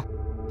voicemail.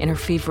 In her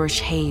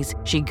feverish haze,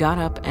 she got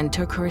up and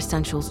took her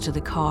essentials to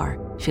the car,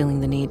 feeling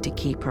the need to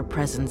keep her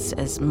presence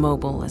as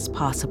mobile as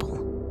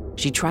possible.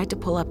 She tried to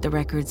pull up the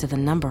records of the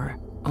number,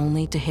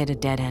 only to hit a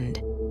dead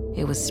end.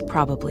 It was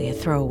probably a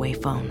throwaway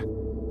phone.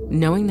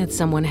 Knowing that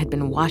someone had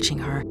been watching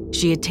her,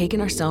 she had taken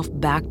herself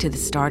back to the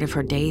start of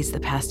her days the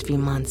past few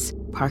months,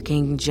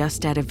 parking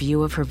just out of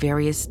view of her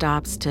various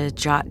stops to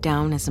jot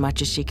down as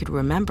much as she could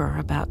remember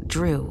about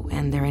Drew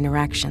and their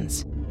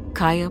interactions.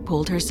 Kaya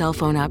pulled her cell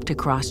phone up to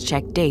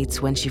cross-check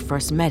dates when she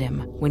first met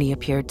him, when he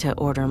appeared to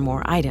order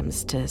more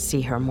items to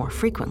see her more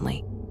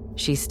frequently.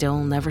 She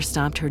still never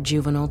stopped her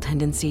juvenile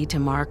tendency to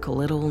mark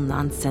little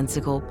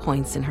nonsensical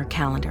points in her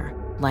calendar,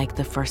 like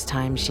the first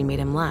time she made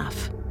him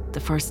laugh, the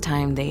first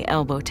time they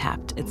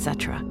elbow-tapped,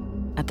 etc.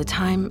 At the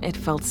time, it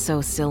felt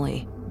so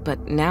silly,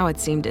 but now it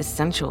seemed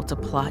essential to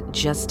plot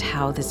just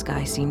how this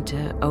guy seemed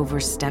to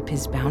overstep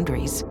his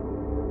boundaries.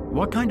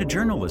 What kind of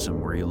journalism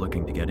were you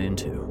looking to get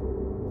into?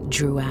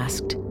 Drew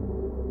asked.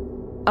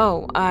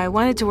 Oh, I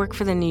wanted to work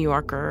for the New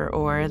Yorker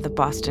or the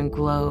Boston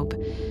Globe,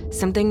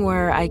 something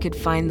where I could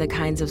find the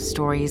kinds of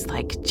stories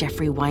like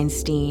Jeffrey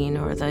Weinstein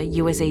or the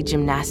USA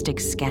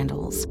Gymnastics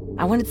scandals.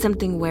 I wanted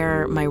something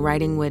where my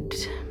writing would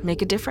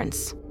make a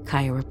difference,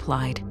 Kaya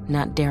replied,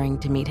 not daring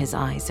to meet his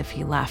eyes if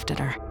he laughed at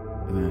her.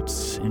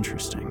 That's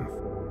interesting.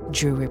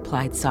 Drew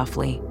replied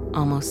softly.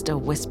 almost a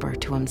whisper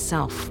to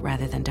himself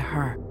rather than to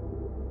her.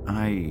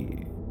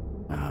 I,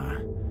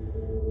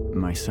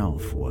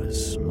 myself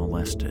was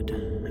molested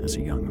as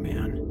a young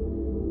man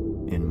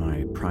in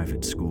my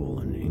private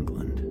school in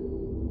England.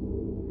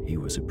 He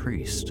was a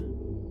priest.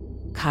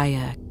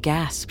 Kaya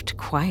gasped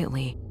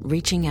quietly,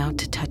 reaching out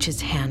to touch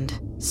his hand,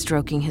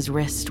 stroking his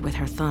wrist with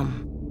her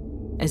thumb.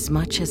 As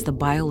much as the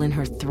bile in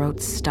her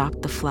throat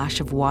stopped the flash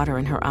of water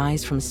in her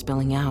eyes from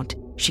spilling out,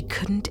 she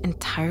couldn't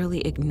entirely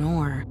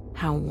ignore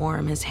how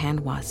warm his hand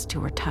was to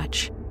her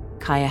touch.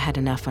 Kaya had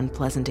enough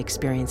unpleasant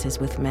experiences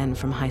with men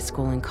from high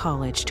school and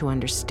college to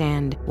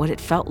understand what it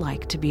felt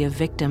like to be a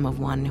victim of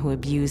one who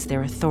abused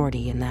their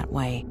authority in that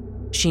way.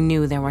 She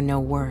knew there were no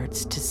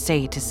words to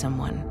say to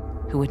someone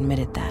who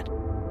admitted that.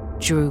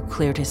 Drew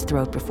cleared his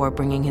throat before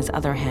bringing his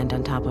other hand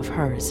on top of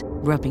hers,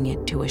 rubbing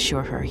it to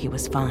assure her he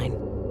was fine.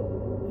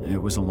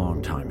 It was a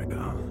long time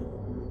ago,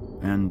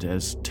 and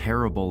as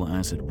terrible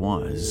as it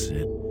was,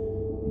 it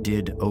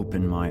did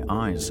open my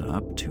eyes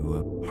up to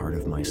a part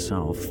of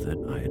myself that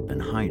I had been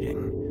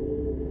hiding.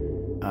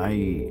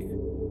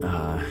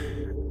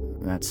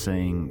 That's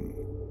saying,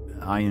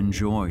 I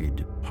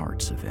enjoyed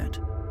parts of it.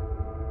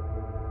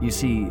 You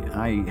see,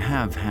 I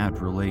have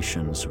had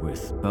relations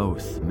with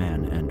both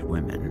men and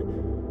women.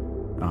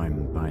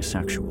 I'm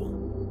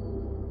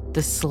bisexual.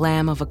 The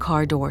slam of a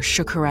car door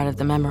shook her out of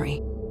the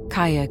memory.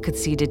 Kaya could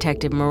see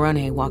Detective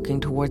Morone walking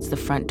towards the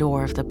front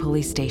door of the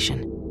police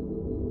station.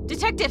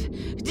 "Detective!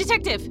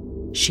 Detective!"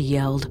 she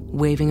yelled,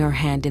 waving her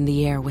hand in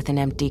the air with an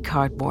empty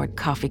cardboard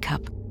coffee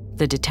cup.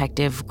 The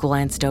detective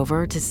glanced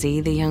over to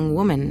see the young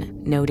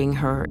woman, noting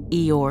her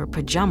Eeyore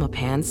pajama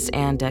pants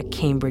and a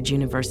Cambridge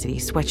University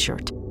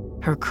sweatshirt.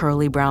 Her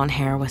curly brown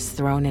hair was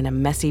thrown in a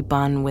messy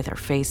bun with her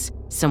face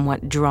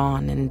somewhat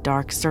drawn and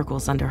dark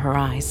circles under her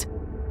eyes.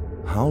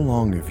 How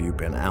long have you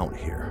been out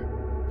here?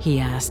 He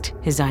asked,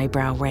 his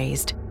eyebrow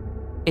raised.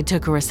 It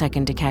took her a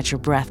second to catch her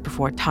breath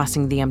before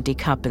tossing the empty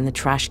cup in the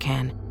trash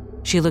can.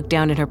 She looked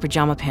down at her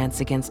pajama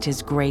pants against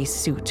his gray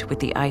suit with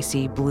the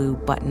icy blue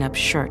button-up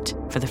shirt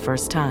for the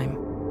first time.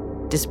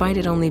 Despite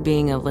it only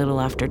being a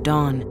little after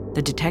dawn,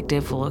 the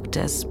detective looked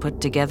as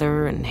put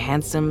together and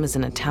handsome as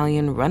an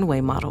Italian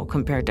runway model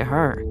compared to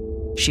her.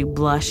 She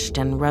blushed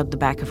and rubbed the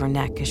back of her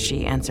neck as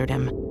she answered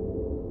him.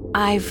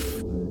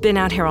 "I've been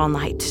out here all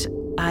night.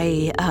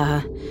 I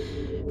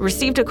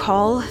received a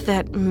call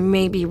that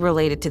may be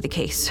related to the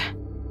case."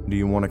 Do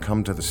you want to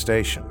come to the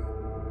station?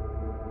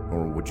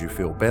 Or would you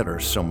feel better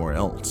somewhere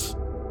else?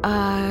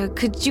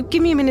 Could you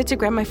give me a minute to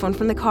grab my phone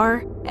from the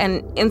car?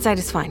 And inside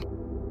is fine.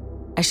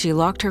 As she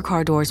locked her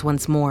car doors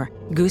once more,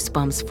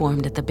 goosebumps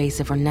formed at the base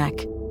of her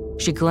neck.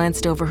 She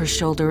glanced over her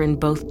shoulder in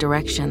both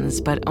directions,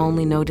 but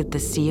only noted the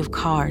sea of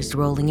cars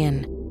rolling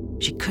in.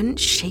 She couldn't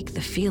shake the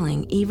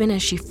feeling, even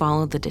as she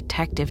followed the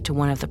detective to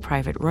one of the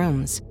private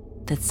rooms,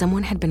 that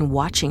someone had been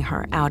watching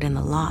her out in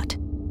the lot.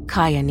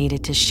 Kaya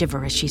needed to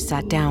shiver as she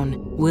sat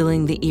down,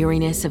 willing the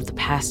eeriness of the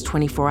past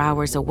 24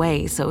 hours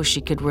away so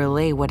she could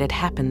relay what had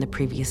happened the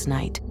previous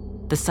night.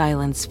 The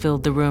silence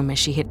filled the room as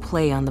she hit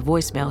play on the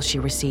voicemail she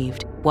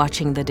received,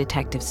 watching the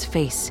detective's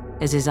face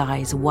as his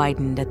eyes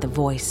widened at the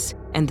voice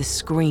and the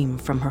scream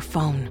from her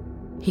phone.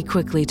 He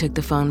quickly took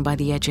the phone by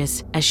the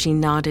edges as she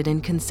nodded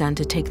in consent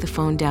to take the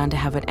phone down to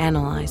have it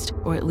analyzed,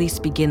 or at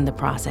least begin the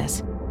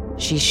process.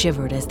 She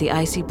shivered as the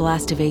icy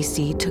blast of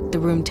AC took the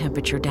room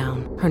temperature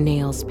down, her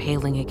nails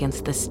paling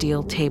against the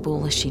steel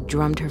table as she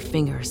drummed her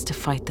fingers to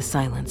fight the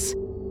silence.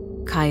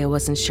 Kaya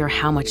wasn't sure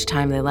how much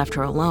time they left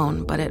her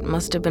alone, but it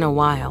must have been a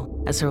while,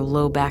 as her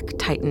low back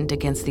tightened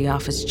against the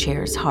office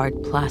chair's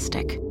hard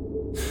plastic.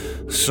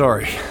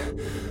 Sorry.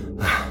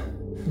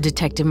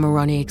 Detective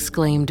Moroni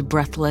exclaimed,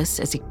 breathless,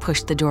 as he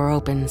pushed the door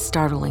open,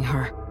 startling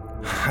her.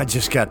 I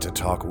just got to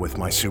talk with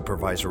my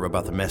supervisor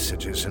about the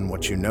messages and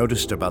what you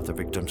noticed about the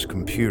victim's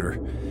computer.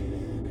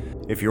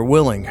 If you're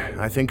willing,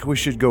 I think we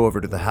should go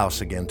over to the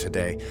house again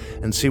today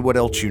and see what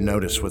else you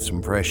noticed with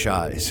some fresh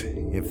eyes,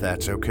 if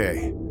that's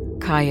okay.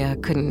 Kaya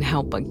couldn't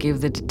help but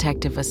give the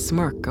detective a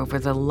smirk over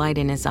the light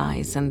in his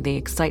eyes and the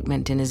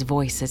excitement in his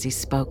voice as he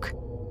spoke.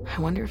 I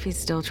wonder if he's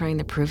still trying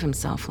to prove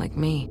himself like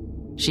me.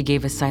 She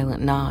gave a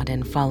silent nod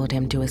and followed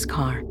him to his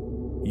car.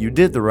 You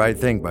did the right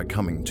thing by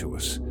coming to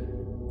us,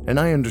 and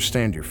I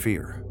understand your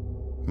fear.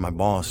 My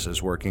boss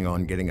is working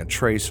on getting a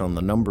trace on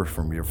the number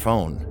from your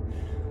phone,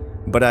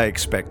 but I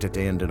expect it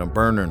to end in a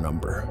burner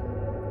number.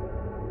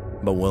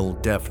 But we'll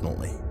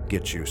definitely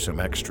get you some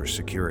extra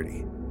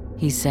security,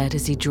 he said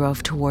as he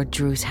drove toward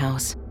Drew's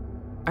house.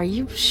 Are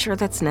you sure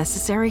that's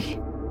necessary?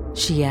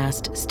 She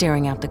asked,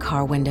 staring out the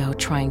car window,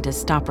 trying to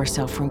stop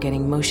herself from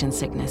getting motion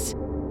sickness.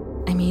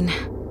 I mean,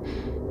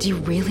 do you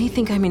really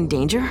think I'm in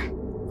danger?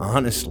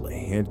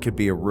 Honestly, it could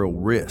be a real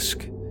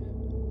risk.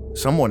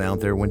 Someone out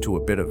there went to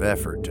a bit of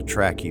effort to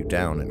track you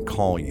down and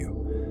call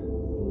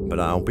you. But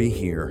I'll be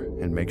here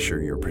and make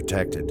sure you're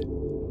protected.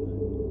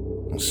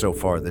 So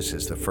far, this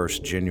is the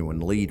first genuine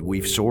lead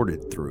we've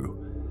sorted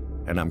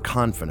through, and I'm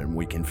confident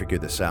we can figure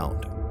this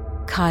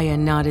out. Kaya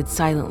nodded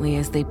silently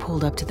as they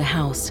pulled up to the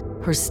house,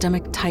 Her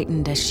stomach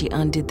tightened as she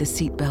undid the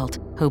seatbelt,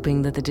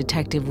 hoping that the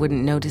detective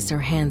wouldn't notice her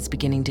hands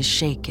beginning to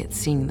shake at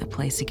seeing the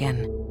place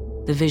again.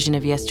 The vision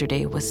of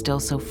yesterday was still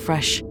so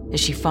fresh as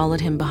she followed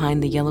him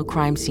behind the yellow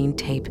crime scene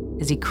tape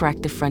as he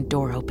cracked the front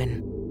door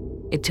open.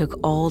 It took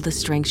all the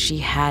strength she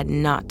had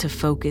not to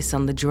focus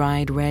on the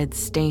dried red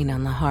stain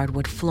on the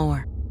hardwood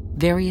floor.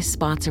 Various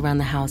spots around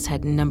the house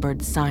had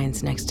numbered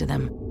signs next to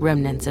them,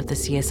 remnants of the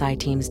CSI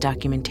team's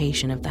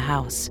documentation of the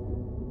house.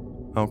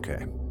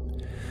 Okay.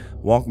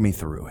 Walk me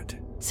through it,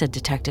 said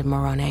Detective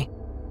Morone.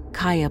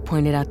 Kaya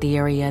pointed out the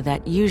area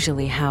that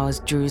usually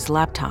housed Drew's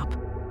laptop.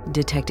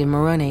 Detective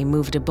Morone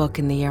moved a book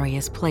in the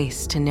area's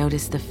place to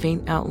notice the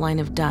faint outline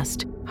of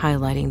dust,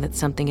 highlighting that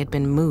something had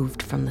been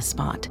moved from the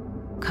spot.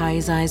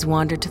 Kaya's eyes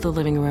wandered to the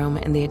living room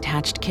and the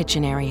attached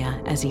kitchen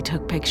area as he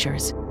took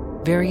pictures.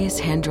 Various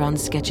hand-drawn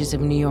sketches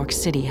of New York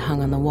City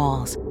hung on the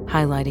walls,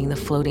 highlighting the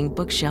floating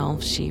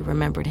bookshelves she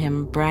remembered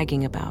him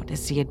bragging about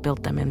as he had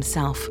built them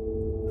himself.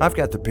 I've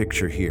got the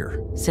picture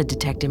here, said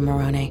Detective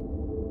Morone.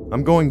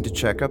 I'm going to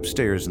check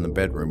upstairs in the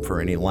bedroom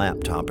for any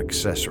laptop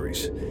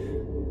accessories.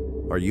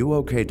 Are you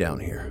okay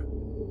down here?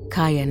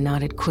 Kaya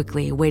nodded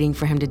quickly, waiting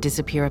for him to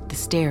disappear up the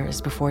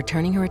stairs before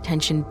turning her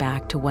attention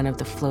back to one of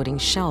the floating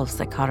shelves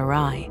that caught her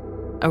eye.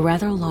 A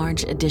rather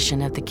large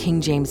edition of the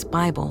King James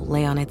Bible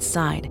lay on its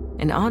side,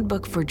 an odd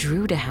book for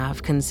Drew to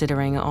have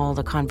considering all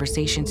the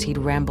conversations he'd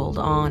rambled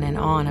on and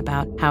on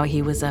about how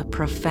he was a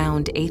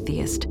profound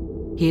atheist.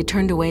 He had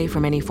turned away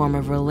from any form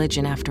of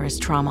religion after his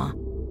trauma.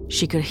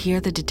 She could hear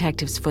the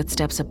detective's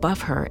footsteps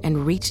above her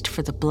and reached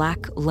for the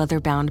black,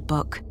 leather-bound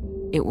book.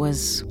 It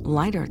was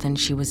lighter than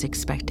she was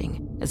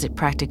expecting, as it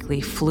practically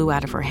flew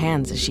out of her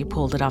hands as she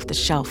pulled it off the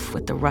shelf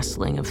with the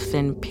rustling of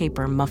thin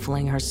paper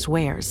muffling her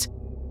swears.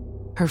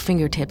 Her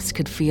fingertips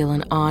could feel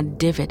an odd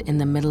divot in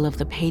the middle of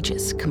the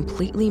pages,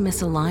 completely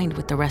misaligned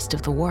with the rest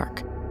of the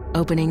work.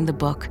 Opening the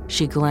book,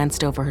 she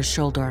glanced over her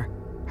shoulder,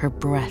 her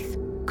breath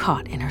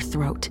caught in her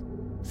throat.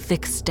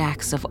 Thick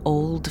stacks of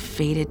old,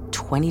 faded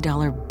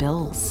 $20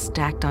 bills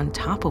stacked on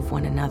top of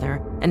one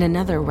another, and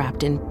another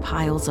wrapped in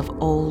piles of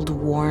old,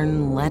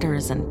 worn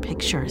letters and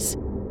pictures.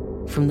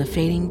 From the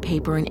fading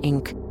paper and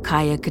ink,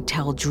 Kaya could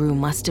tell Drew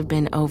must have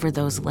been over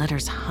those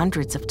letters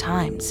hundreds of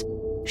times.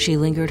 She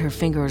lingered her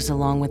fingers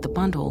along with the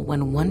bundle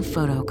when one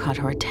photo caught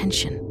her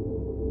attention.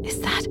 Is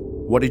that...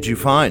 What did you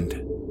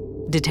find?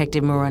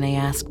 Detective Morone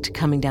asked,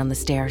 coming down the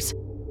stairs.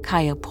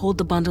 Kaya pulled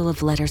the bundle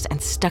of letters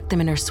and stuck them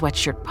in her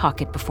sweatshirt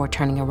pocket before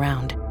turning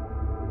around.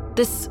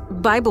 This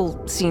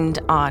Bible seemed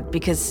odd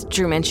because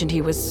Drew mentioned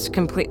he was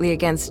completely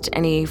against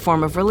any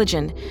form of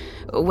religion.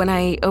 When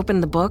I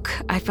opened the book,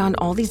 I found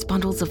all these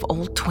bundles of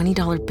old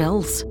 $20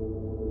 bills.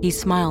 He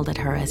smiled at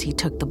her as he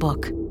took the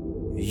book.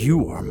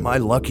 You are my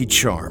lucky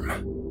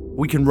charm.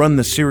 We can run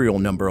the serial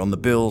number on the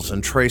bills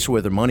and trace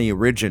where the money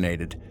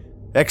originated.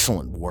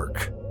 Excellent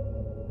work.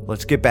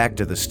 Let's get back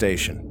to the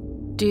station.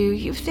 Do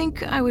you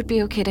think I would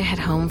be okay to head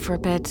home for a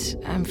bit?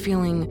 I'm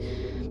feeling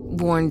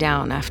worn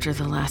down after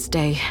the last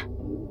day,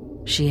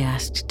 she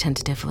asked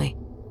tentatively.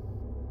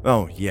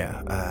 Oh,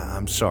 yeah,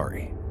 I'm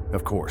sorry.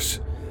 Of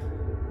course.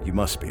 You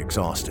must be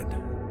exhausted.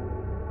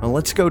 Well,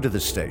 let's go to the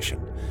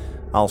station.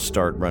 I'll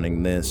start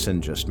running this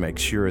and just make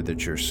sure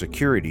that your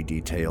security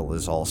detail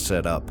is all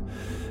set up,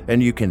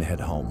 and you can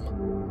head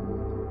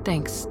home.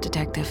 Thanks,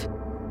 Detective.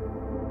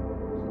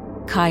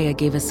 Kaya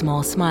gave a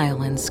small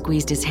smile and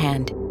squeezed his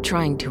hand,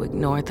 trying to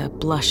ignore the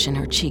blush in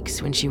her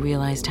cheeks when she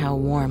realized how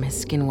warm his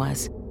skin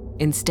was.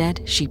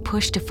 Instead, she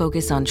pushed to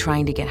focus on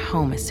trying to get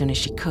home as soon as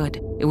she could.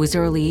 It was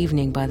early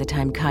evening by the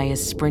time Kaya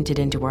sprinted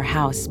into her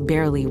house,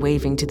 barely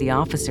waving to the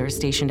officers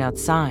stationed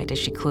outside as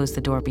she closed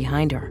the door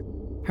behind her.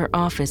 Her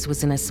office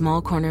was in a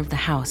small corner of the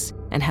house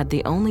and had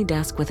the only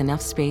desk with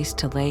enough space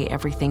to lay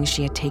everything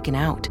she had taken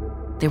out.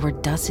 There were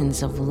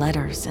dozens of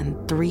letters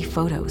and 3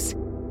 photos.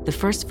 The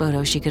first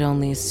photo she could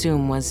only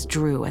assume was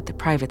Drew at the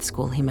private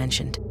school he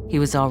mentioned. He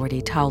was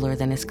already taller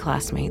than his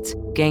classmates,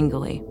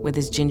 gangly, with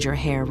his ginger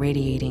hair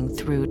radiating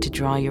through to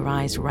draw your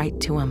eyes right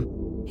to him.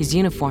 His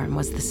uniform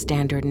was the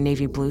standard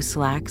navy blue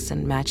slacks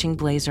and matching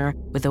blazer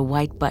with a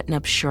white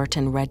button-up shirt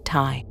and red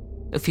tie.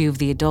 A few of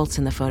the adults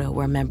in the photo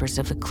were members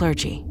of the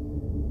clergy.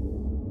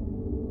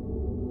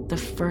 The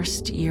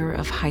first year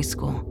of high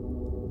school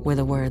were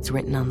the words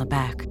written on the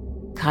back.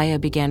 Kaya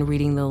began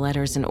reading the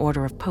letters in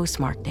order of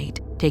postmark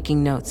date,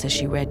 taking notes as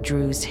she read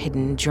Drew's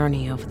hidden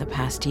journey over the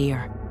past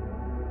year.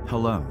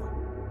 Hello,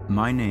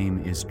 my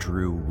name is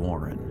Drew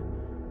Warren.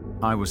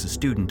 I was a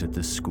student at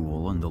this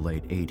school in the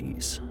late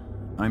 80s.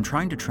 I'm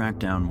trying to track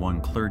down one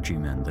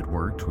clergyman that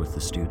worked with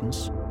the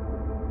students.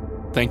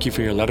 Thank you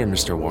for your letter,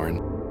 Mr.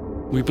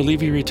 Warren. We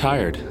believe you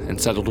retired and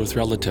settled with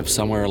relatives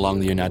somewhere along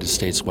the United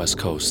States West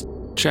Coast.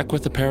 Check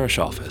with the parish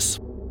office.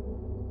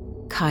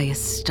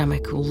 Kaya's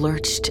stomach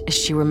lurched as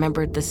she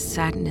remembered the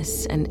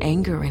sadness and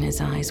anger in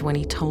his eyes when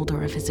he told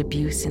her of his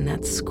abuse in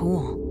that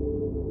school.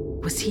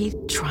 Was he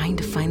trying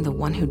to find the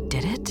one who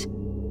did it?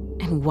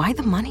 And why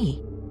the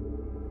money?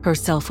 Her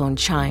cell phone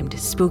chimed,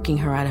 spooking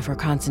her out of her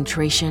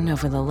concentration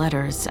over the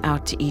letters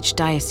out to each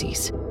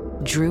diocese.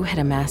 Drew had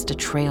amassed a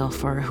trail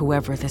for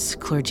whoever this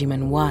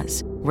clergyman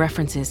was.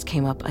 References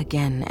came up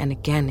again and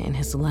again in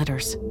his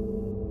letters.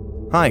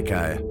 Hi,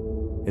 Kaya.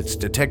 It's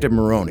Detective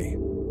Maroney.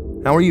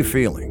 How are you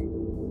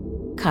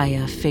feeling?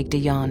 Kaya faked a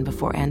yawn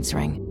before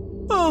answering.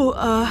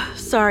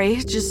 Sorry,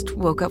 just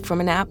woke up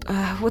from a nap.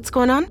 What's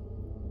going on?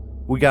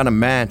 We got a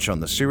match on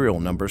the serial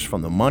numbers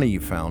from the money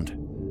you found.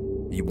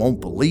 You won't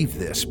believe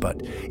this,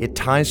 but it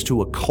ties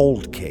to a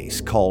cold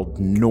case called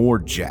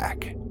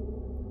Nordjack.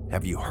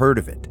 Have you heard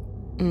of it?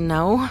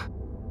 No,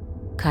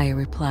 Kaya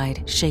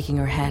replied, shaking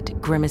her head,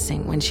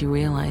 grimacing when she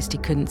realized he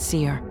couldn't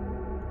see her.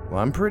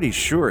 Well, I'm pretty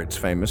sure it's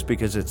famous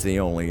because it's the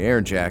only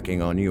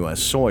airjacking on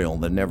U.S. soil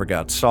that never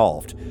got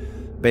solved.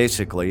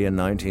 Basically, in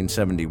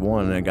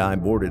 1971, a guy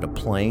boarded a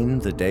plane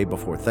the day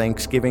before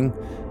Thanksgiving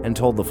and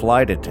told the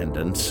flight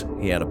attendants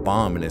he had a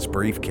bomb in his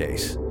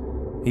briefcase.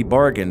 He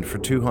bargained for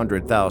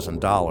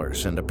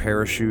 $200,000 and a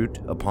parachute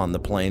upon the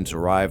plane's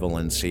arrival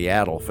in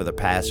Seattle for the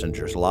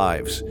passengers'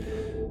 lives.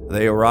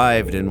 They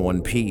arrived in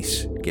one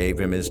piece, gave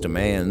him his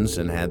demands,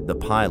 and had the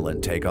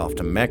pilot take off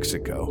to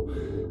Mexico,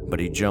 but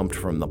he jumped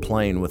from the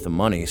plane with the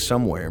money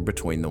somewhere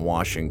between the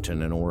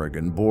Washington and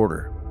Oregon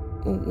border.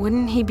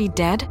 Wouldn't he be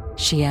dead?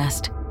 She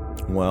asked.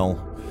 Well,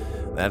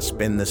 that's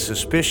been the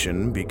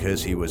suspicion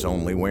because he was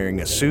only wearing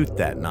a suit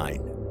that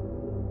night.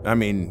 I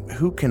mean,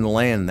 who can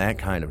land that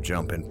kind of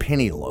jump in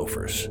penny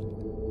loafers?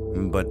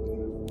 But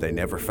they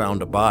never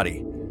found a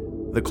body.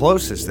 The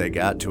closest they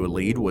got to a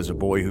lead was a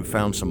boy who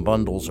found some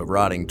bundles of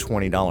rotting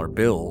 $20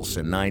 bills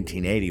in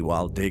 1980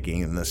 while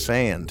digging in the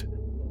sand.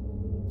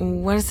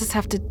 What does this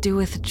have to do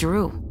with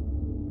Drew?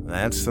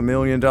 That's the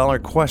million-dollar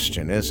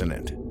question, isn't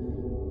it?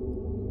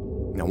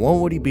 Now, what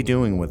would he be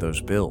doing with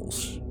those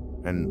bills?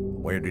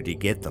 And where did he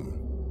get them?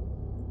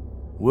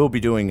 We'll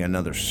be doing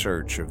another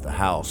search of the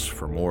house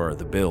for more of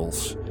the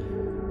bills.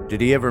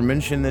 Did he ever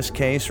mention this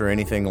case or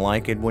anything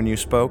like it when you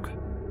spoke?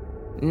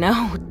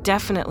 No,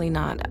 definitely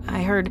not.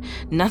 I heard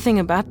nothing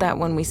about that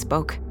when we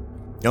spoke.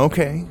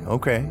 Okay.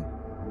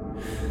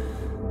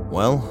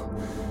 Well,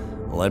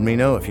 let me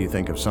know if you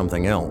think of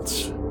something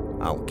else.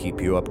 I'll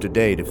keep you up to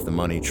date if the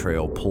money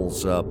trail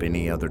pulls up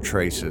any other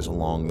traces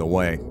along the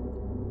way.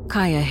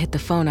 Kaya hit the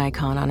phone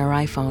icon on her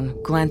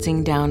iPhone,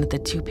 glancing down at the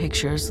two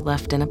pictures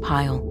left in a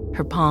pile.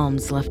 Her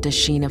palms left a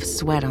sheen of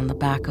sweat on the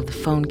back of the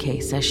phone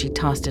case as she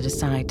tossed it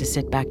aside to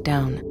sit back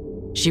down.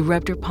 She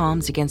rubbed her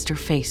palms against her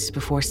face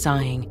before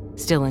sighing,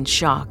 still in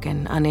shock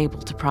and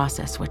unable to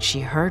process what she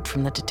heard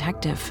from the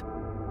detective.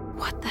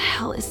 What the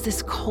hell is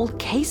this cold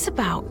case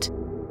about?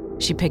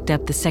 She picked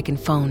up the second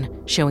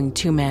phone, showing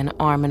two men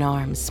arm in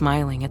arm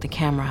smiling at the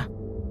camera.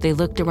 They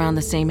looked around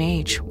the same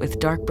age, with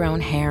dark brown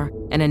hair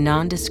and a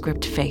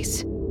nondescript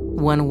face.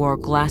 One wore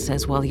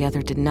glasses while the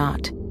other did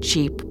not,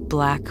 cheap,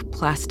 black,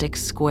 plastic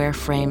square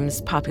frames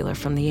popular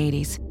from the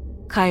 80s.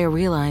 Kaya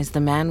realized the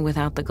man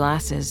without the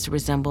glasses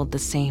resembled the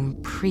same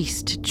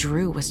priest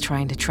Drew was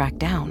trying to track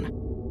down.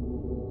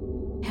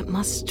 It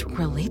must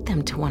relate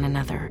them to one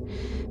another.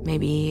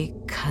 Maybe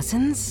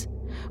cousins?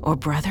 Or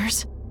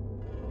brothers?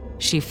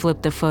 She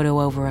flipped the photo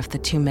over of the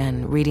two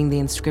men, reading the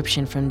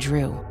inscription from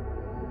Drew.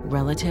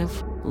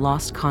 Relative,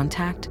 lost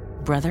contact,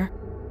 brother?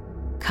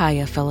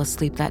 Kaya fell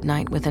asleep that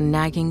night with a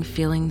nagging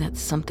feeling that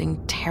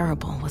something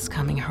terrible was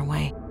coming her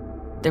way.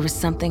 There was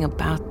something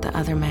about the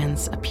other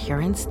man's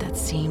appearance that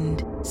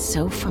seemed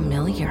so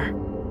familiar.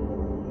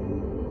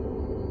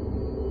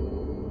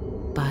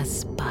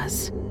 Buzz,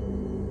 buzz.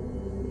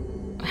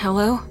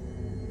 Hello?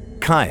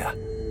 Kaya.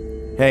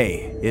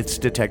 Hey, it's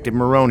Detective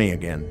Maroney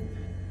again.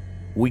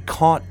 We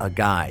caught a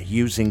guy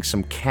using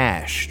some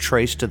cash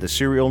traced to the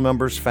serial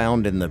numbers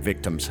found in the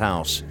victim's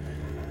house.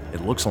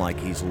 It looks like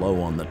he's low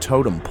on the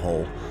totem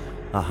pole,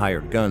 a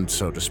hired gun,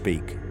 so to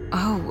speak.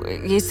 Oh,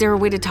 is there a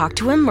way to talk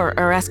to him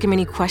or ask him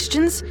any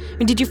questions?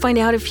 Did you find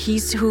out if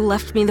he's who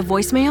left me the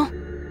voicemail?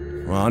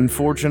 Well,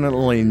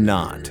 unfortunately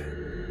not.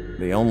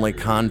 The only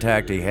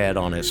contact he had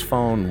on his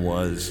phone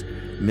was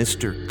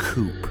Mr.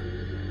 Coop.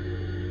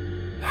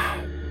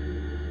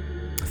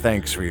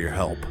 Thanks for your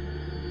help.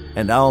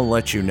 And I'll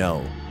let you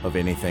know of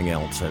anything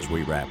else as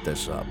we wrap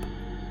this up.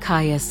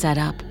 Kaya sat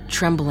up,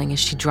 trembling as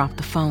she dropped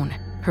the phone.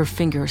 Her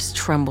fingers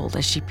trembled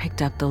as she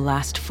picked up the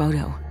last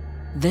photo.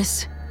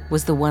 This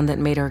was the one that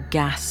made her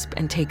gasp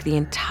and take the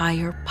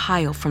entire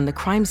pile from the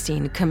crime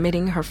scene,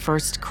 committing her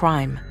first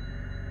crime.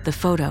 The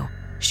photo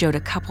showed a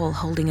couple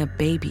holding a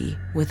baby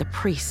with a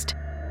priest.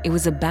 It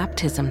was a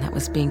baptism that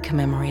was being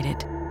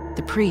commemorated.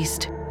 The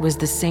priest was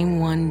the same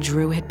one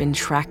Drew had been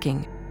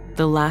tracking.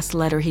 The last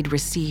letter he'd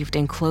received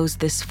enclosed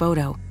this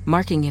photo,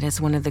 marking it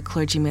as one of the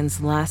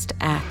clergyman's last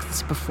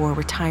acts before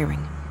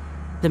retiring.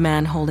 The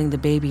man holding the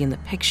baby in the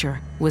picture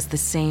was the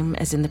same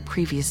as in the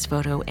previous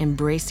photo,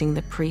 embracing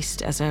the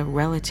priest as a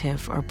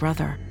relative or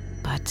brother.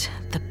 But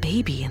the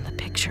baby in the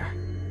picture.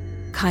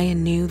 Kaya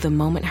knew the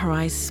moment her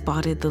eyes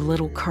spotted the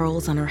little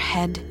curls on her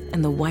head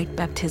and the white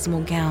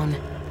baptismal gown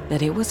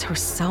that it was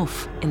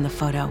herself in the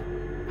photo.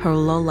 Her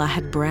Lola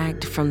had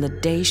bragged from the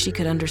day she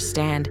could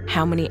understand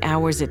how many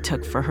hours it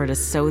took for her to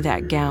sew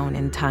that gown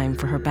in time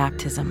for her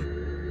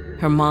baptism.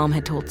 Her mom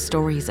had told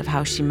stories of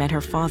how she met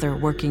her father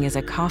working as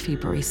a coffee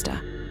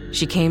barista.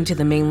 She came to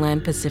the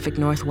mainland Pacific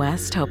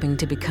Northwest hoping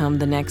to become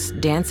the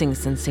next dancing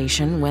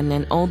sensation when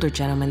an older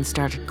gentleman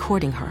started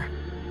courting her.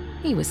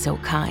 He was so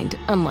kind,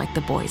 unlike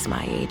the boys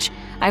my age.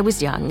 I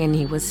was young and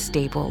he was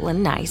stable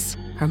and nice,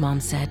 her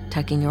mom said,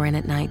 tucking her in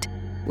at night.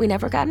 We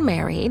never got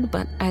married,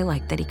 but I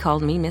liked that he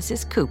called me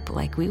Mrs. Coop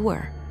like we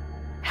were.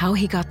 How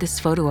he got this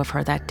photo of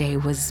her that day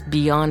was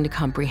beyond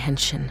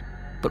comprehension.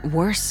 But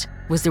worse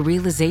was the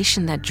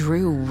realization that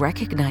Drew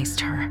recognized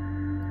her.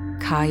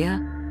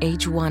 Kaya,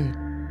 age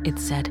 1, it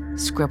said,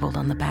 scribbled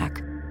on the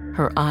back.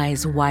 Her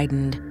eyes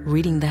widened,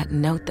 reading that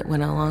note that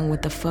went along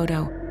with the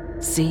photo,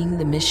 seeing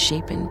the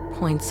misshapen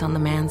points on the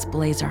man's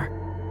blazer.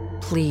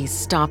 Please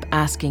stop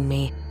asking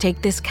me.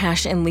 Take this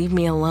cash and leave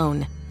me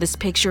alone. This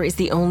picture is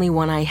the only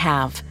one I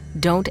have.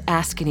 Don't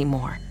ask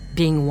anymore.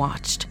 Being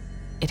watched.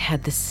 It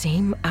had the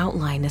same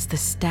outline as the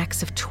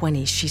stacks of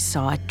 20s she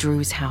saw at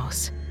Drew's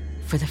house.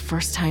 For the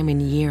first time in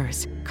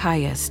years,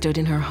 Kaya stood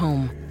in her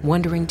home,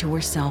 wondering to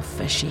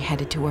herself as she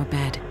headed to her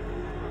bed,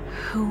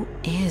 who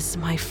is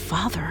my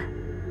father?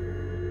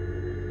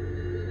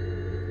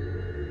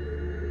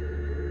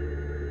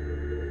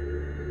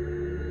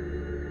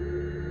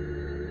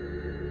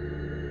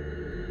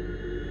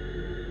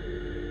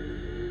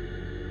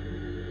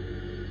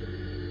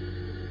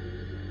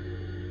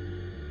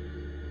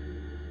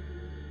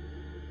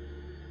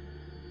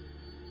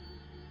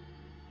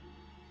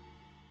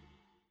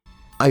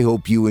 I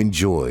hope you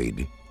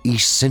enjoyed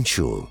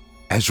Essential,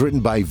 as written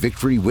by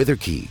Victory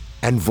Witherkey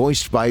and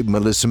voiced by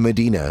Melissa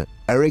Medina,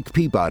 Eric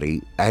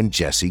Peabody, and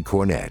Jesse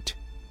Cornett.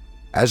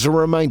 As a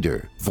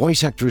reminder,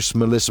 voice actress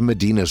Melissa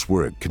Medina's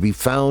work can be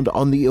found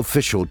on the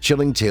official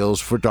Chilling Tales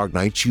for Dark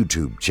Nights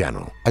YouTube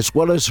channel, as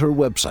well as her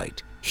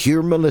website,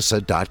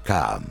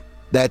 hearmelissa.com.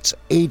 That's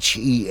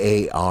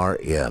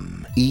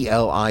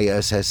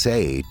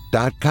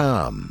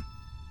HearMelissa.com.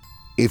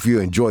 If you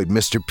enjoyed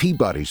Mr.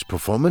 Peabody's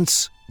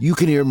performance, you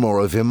can hear more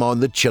of him on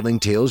the Chilling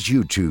Tales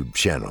YouTube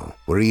channel,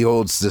 where he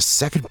holds the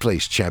second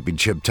place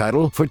championship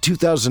title for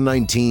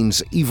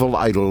 2019's Evil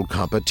Idol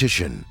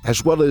competition,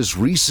 as well as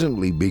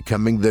recently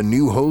becoming the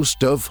new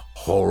host of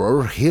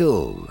Horror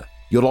Hill.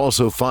 You'll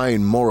also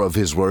find more of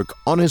his work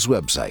on his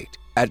website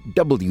at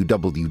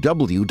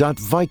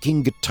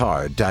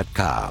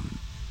www.vikingguitar.com.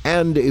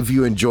 And if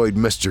you enjoyed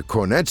Mr.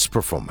 Cornett's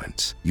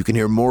performance, you can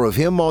hear more of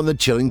him on the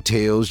Chilling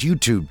Tales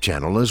YouTube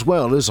channel as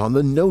well as on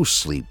the No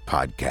Sleep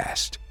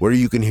podcast, where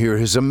you can hear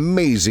his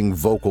amazing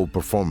vocal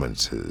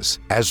performances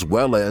as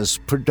well as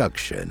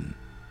production.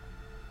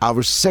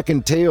 Our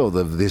second tale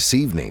of this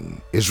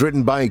evening is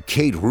written by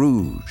Kate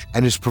Rouge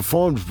and is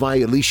performed by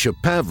Alicia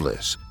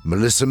Pavlis,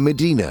 Melissa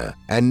Medina,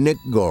 and Nick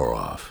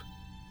Goroff.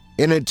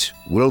 In it,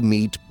 we'll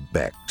meet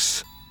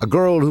Bex, a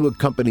girl who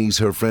accompanies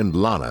her friend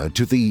Lana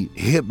to the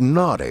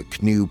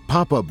hypnotic new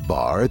pop-up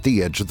bar at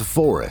the edge of the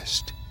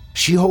forest.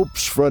 She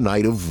hopes for a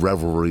night of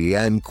revelry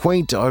and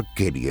quaint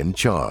Arcadian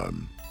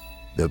charm,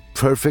 the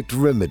perfect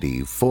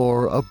remedy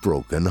for a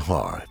broken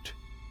heart.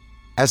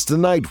 As the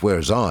night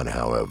wears on,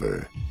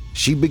 however,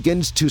 she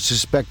begins to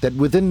suspect that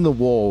within the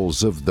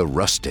walls of the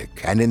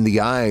rustic and in the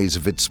eyes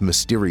of its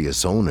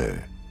mysterious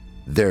owner,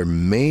 there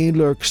may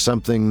lurk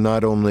something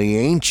not only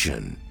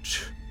ancient,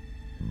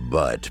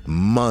 but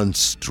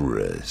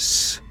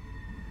monstrous.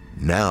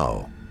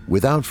 Now,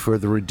 without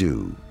further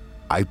ado,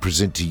 I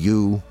present to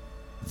you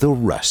The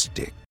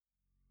Rustic.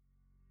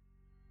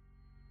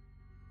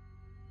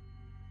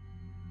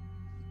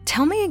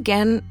 Tell me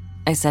again,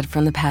 I said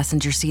from the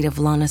passenger seat of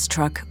Lana's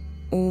truck,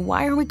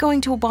 why are we going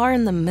to a bar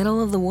in the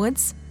middle of the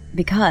woods?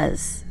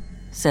 Because,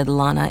 said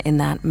Lana in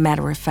that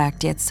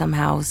matter-of-fact yet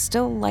somehow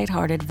still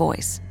lighthearted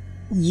voice.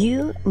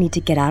 You need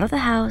to get out of the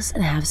house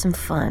and have some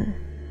fun.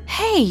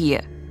 Hey!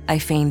 I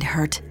feigned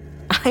hurt.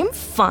 I'm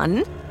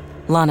fun.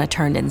 Lana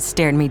turned and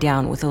stared me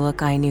down with a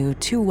look I knew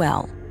too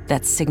well.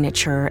 That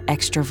signature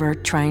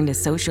extrovert trying to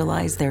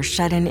socialize their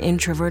shut-in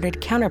introverted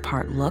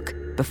counterpart look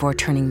before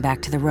turning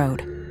back to the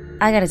road.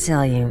 I gotta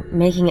tell you,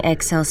 making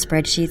Excel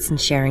spreadsheets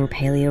and sharing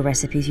paleo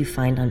recipes you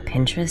find on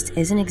Pinterest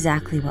isn't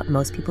exactly what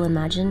most people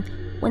imagine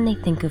when they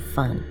think of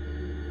fun.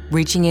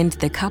 Reaching into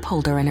the cup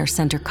holder in her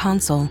center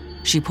console,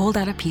 she pulled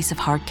out a piece of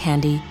hard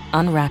candy,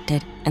 unwrapped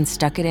it, and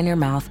stuck it in her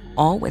mouth,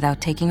 all without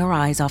taking her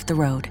eyes off the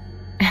road.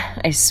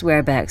 I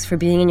swear, Bex, for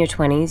being in your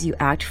 20s, you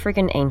act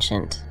friggin'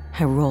 ancient.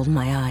 I rolled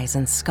my eyes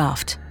and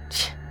scoffed.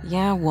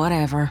 Yeah,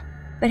 whatever.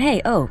 But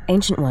hey,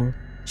 ancient one,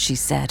 she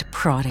said,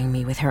 prodding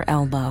me with her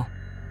elbow.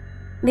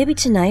 Maybe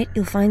tonight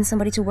you'll find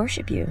somebody to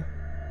worship you,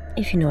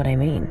 if you know what I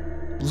mean.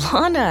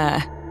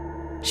 Lana!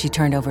 She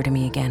turned over to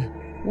me again.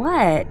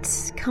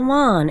 What? Come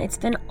on, it's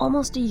been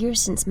almost a year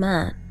since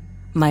Matt.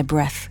 My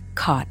breath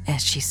caught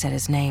as she said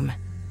his name.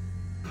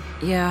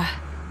 Yeah,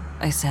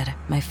 I said,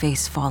 my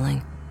face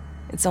falling.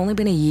 It's only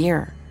been a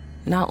year.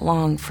 Not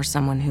long for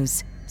someone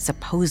who's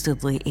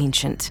supposedly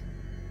ancient.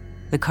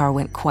 The car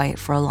went quiet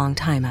for a long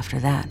time after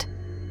that.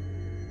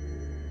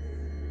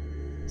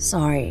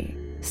 Sorry,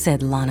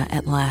 said Lana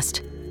at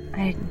last.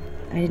 I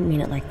didn't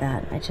mean it like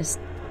that. I just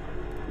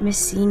miss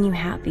seeing you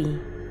happy.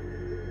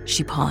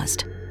 She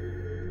paused.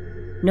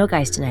 No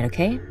guys tonight,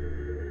 okay?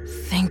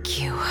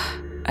 Thank you,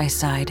 I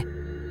sighed.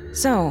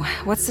 So,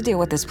 what's the deal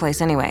with this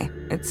place anyway?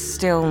 It's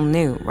still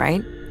new,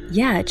 right?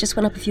 Yeah, it just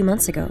went up a few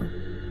months ago.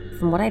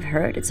 From what I've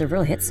heard, it's a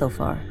real hit so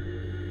far.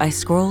 I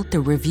scrolled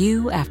through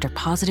review after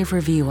positive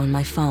review on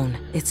my phone,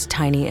 its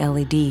tiny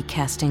LED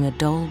casting a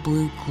dull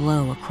blue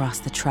glow across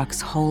the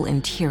truck's whole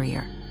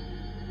interior.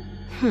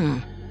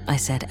 I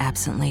said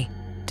absently.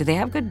 Do they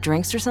have good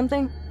drinks or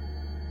something?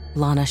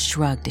 Lana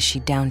shrugged as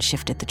she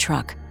downshifted the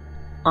truck.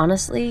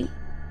 Honestly,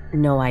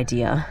 no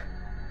idea.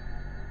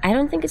 I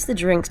don't think it's the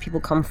drinks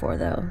people come for,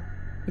 though.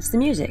 It's the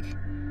music.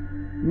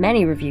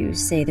 Many reviews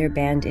say their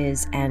band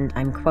is, and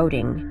I'm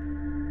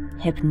quoting,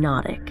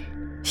 hypnotic.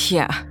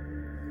 Yeah,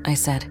 I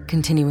said,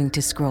 continuing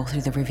to scroll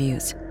through the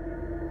reviews.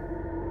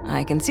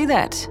 I can see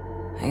that.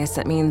 I guess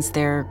that means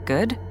they're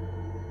good?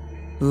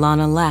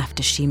 Lana laughed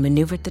as she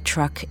maneuvered the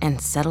truck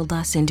and settled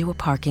us into a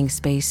parking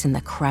space in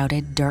the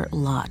crowded dirt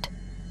lot.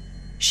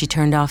 She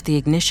turned off the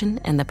ignition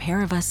and the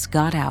pair of us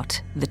got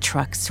out, the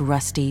truck's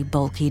rusty,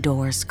 bulky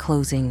doors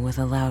closing with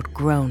a loud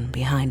groan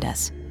behind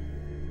us.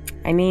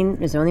 I mean,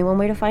 there's only one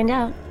way to find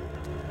out,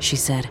 she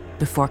said,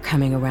 before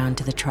coming around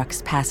to the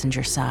truck's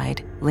passenger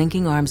side,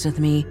 linking arms with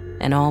me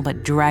and all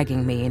but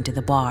dragging me into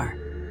the bar.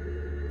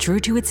 True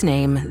to its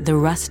name, the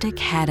rustic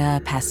had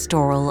a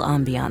pastoral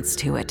ambiance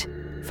to it.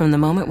 From the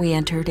moment we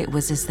entered, it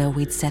was as though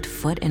we'd set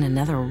foot in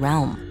another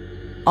realm.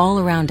 All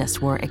around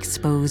us were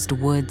exposed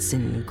woods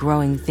and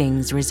growing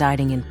things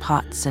residing in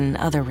pots and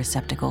other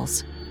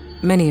receptacles.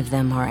 Many of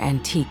them are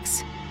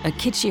antiques. A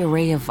kitschy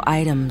array of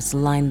items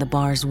lined the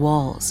bar's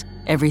walls,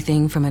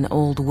 everything from an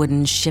old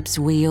wooden ship's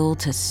wheel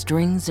to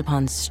strings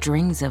upon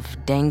strings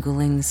of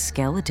dangling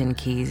skeleton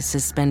keys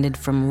suspended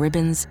from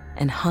ribbons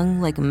and hung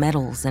like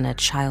medals in a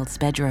child's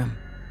bedroom.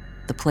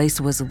 The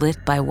place was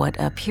lit by what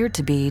appeared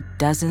to be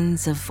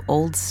dozens of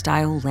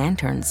old-style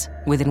lanterns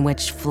within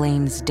which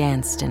flames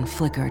danced and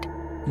flickered.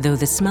 Though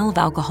the smell of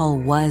alcohol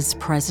was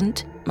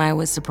present, I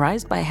was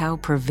surprised by how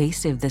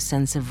pervasive the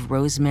scents of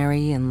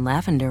rosemary and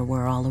lavender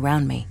were all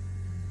around me.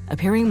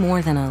 Appearing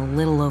more than a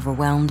little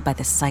overwhelmed by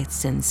the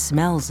sights and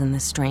smells in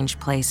this strange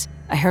place,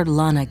 I heard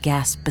Lana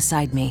gasp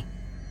beside me.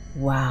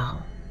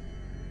 Wow.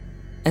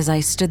 As I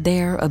stood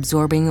there,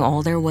 absorbing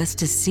all there was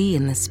to see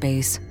in the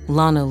space,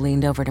 Lana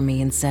leaned over to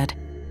me and said,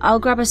 I'll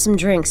grab us some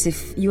drinks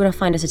if you want to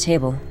find us a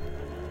table.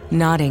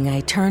 Nodding, I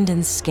turned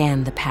and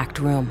scanned the packed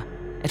room.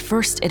 At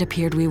first, it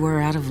appeared we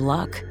were out of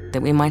luck,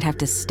 that we might have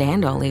to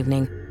stand all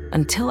evening,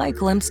 until I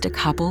glimpsed a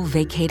couple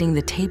vacating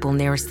the table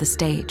nearest the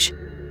stage.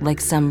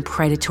 Like some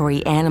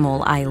predatory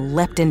animal, I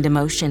leapt into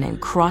motion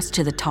and crossed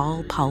to the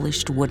tall,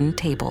 polished wooden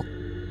table.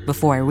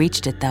 Before I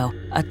reached it, though,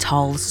 a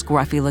tall,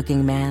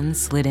 scruffy-looking man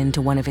slid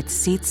into one of its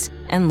seats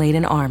and laid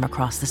an arm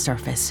across the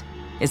surface.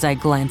 As I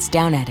glanced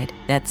down at it,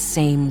 that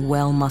same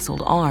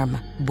well-muscled arm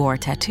bore a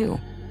tattoo,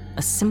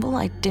 a symbol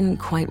I didn't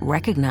quite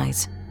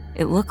recognize.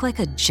 It looked like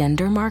a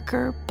gender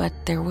marker, but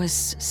there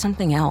was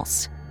something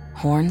else.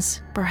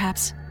 Horns,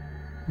 perhaps?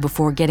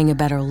 Before getting a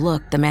better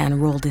look, the man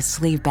rolled his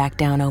sleeve back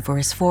down over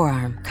his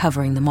forearm,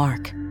 covering the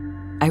mark.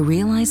 I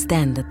realized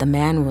then that the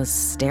man was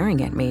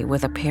staring at me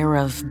with a pair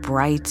of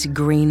bright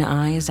green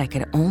eyes I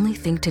could only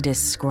think to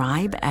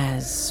describe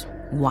as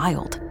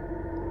wild.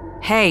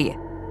 Hey,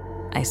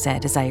 I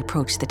said as I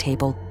approached the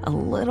table a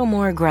little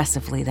more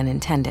aggressively than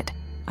intended.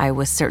 I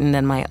was certain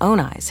that my own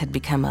eyes had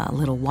become a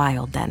little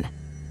wild then.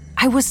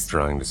 I was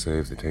trying to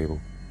save the table.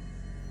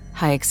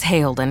 I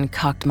exhaled and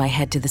cocked my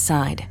head to the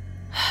side.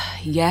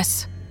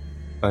 Yes?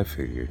 I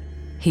figured,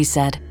 he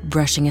said,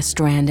 brushing a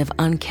strand of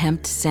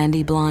unkempt,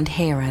 sandy blonde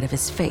hair out of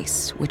his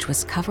face, which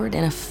was covered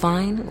in a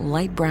fine,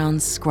 light brown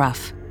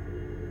scruff.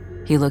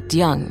 He looked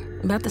young,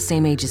 about the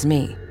same age as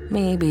me,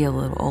 maybe a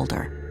little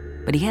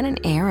older, but he had an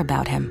air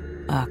about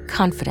him, a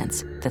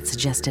confidence that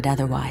suggested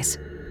otherwise.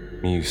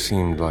 You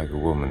seemed like a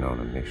woman on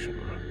a mission,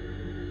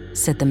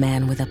 said the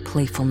man with a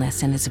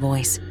playfulness in his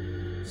voice.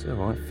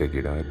 So I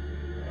figured I'd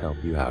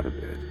help you out a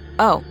bit.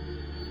 Oh,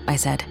 I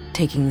said,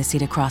 taking the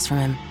seat across from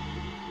him.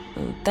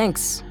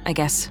 Thanks, I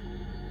guess.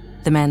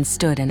 The man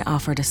stood and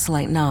offered a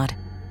slight nod.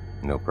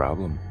 No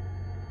problem.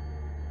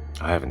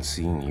 I haven't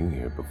seen you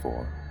here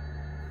before.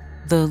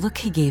 The look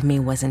he gave me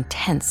was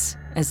intense,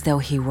 as though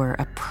he were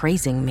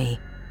appraising me.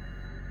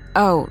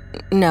 Oh,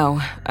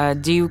 no.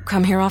 Do you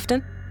come here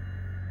often?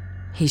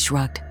 He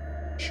shrugged.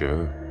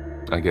 Sure.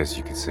 I guess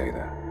you could say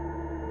that.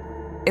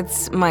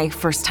 It's my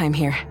first time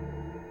here,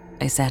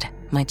 I said,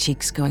 my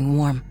cheeks going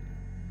warm.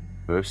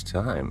 First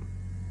time?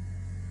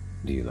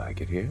 Do you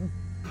like it here?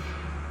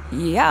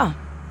 Yeah,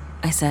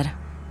 I said.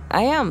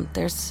 I am.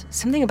 There's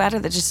something about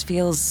it that just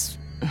feels,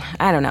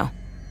 I don't know.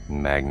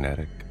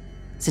 Magnetic?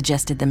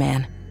 Suggested the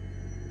man.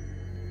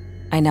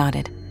 I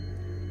nodded.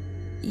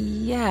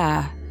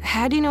 Yeah,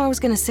 how do you know I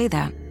was going to say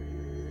that?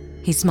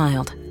 He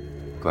smiled.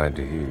 Glad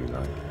to hear you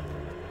like it.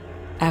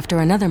 After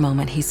another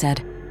moment, he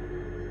said,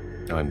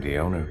 I'm the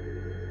owner.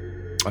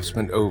 I've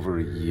spent over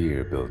a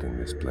year building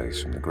this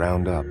place from the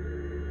ground up.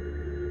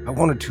 I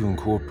wanted to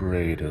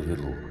incorporate a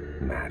little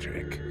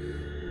magic.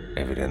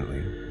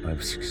 Evidently,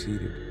 I've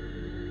succeeded.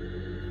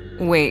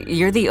 Wait,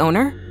 you're the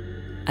owner?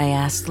 I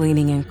asked,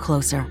 leaning in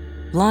closer.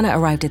 Lana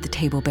arrived at the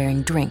table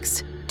bearing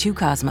drinks, 2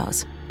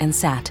 Cosmos, and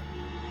sat.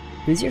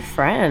 Who's your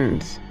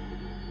friend?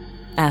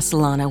 Asked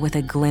Lana with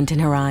a glint in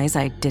her eyes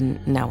I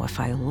didn't know if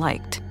I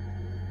liked.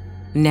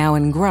 Now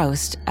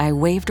engrossed, I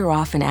waved her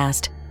off and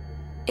asked,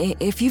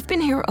 if you've been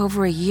here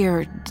over a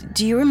year,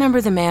 do you remember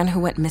the man who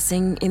went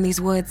missing in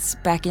these woods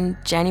back in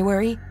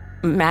January?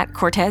 Matt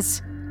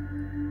Cortez?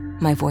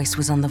 My voice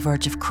was on the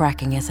verge of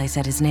cracking as I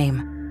said his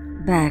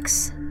name.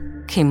 Bex.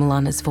 Came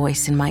Lana's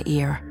voice in my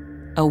ear.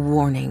 A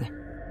warning.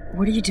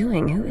 What are you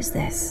doing? Who is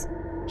this?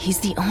 He's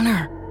the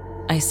owner,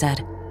 I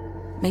said.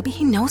 Maybe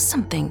he knows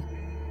something.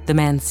 The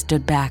man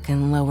stood back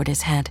and lowered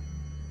his head.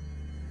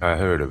 I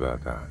heard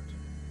about that.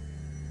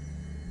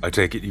 I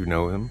take it you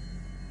know him?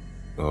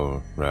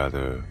 Or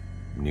rather,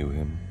 knew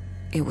him?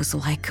 It was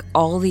like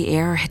all the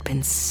air had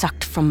been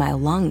sucked from my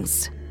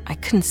lungs. I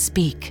couldn't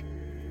speak.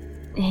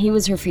 He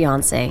was her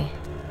fiancé,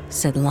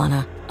 said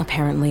Lana,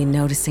 apparently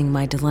noticing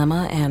my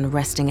dilemma and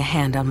resting a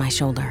hand on my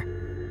shoulder.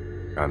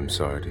 I'm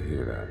sorry to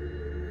hear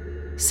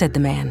that, said the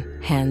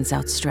man, hands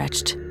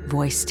outstretched,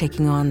 voice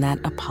taking on that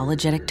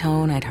apologetic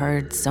tone I'd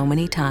heard so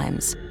many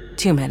times,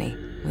 too many,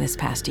 this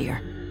past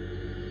year.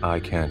 I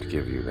can't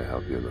give you the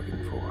help you're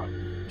looking for.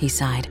 He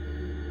sighed.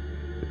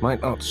 It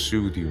might not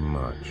soothe you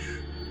much,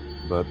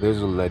 but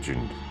there's a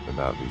legend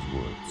about these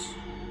woods.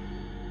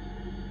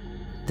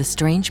 The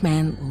strange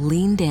man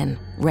leaned in,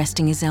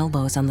 resting his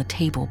elbows on the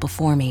table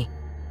before me.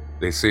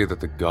 They say that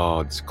the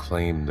gods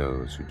claim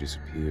those who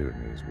disappear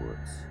in these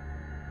woods.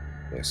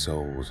 Their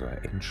souls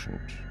are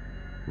ancient,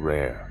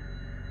 rare.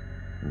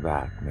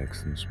 That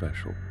makes them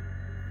special.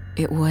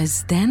 It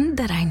was then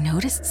that I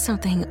noticed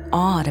something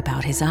odd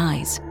about his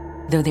eyes.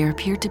 Though there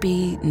appeared to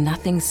be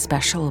nothing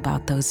special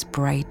about those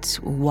bright,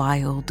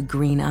 wild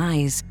green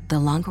eyes, the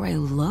longer I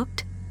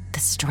looked, the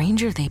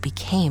stranger they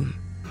became.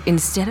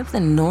 Instead of the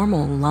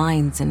normal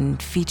lines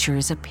and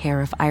features a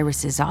pair of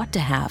irises ought to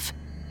have,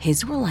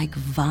 his were like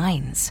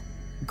vines,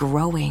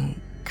 growing,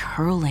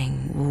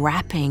 curling,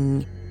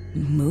 wrapping,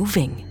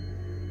 moving.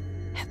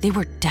 They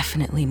were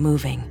definitely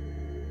moving.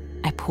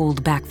 I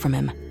pulled back from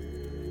him.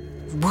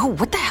 Whoa,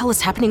 what the hell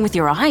is happening with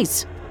your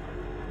eyes?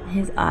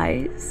 His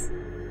eyes?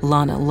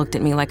 Lana looked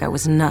at me like I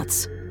was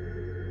nuts.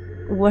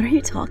 What are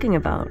you talking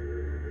about?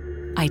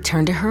 I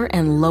turned to her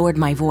and lowered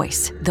my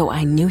voice, though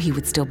I knew he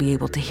would still be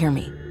able to hear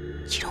me.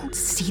 You don't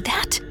see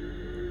that?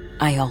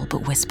 I all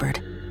but whispered.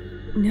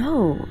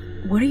 No,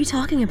 what are you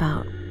talking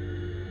about?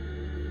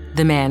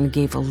 The man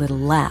gave a little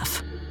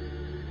laugh.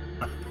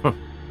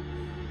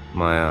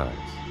 My eyes.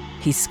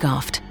 He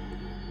scoffed.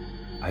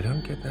 I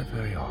don't get that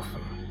very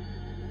often.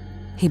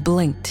 He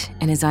blinked,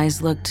 and his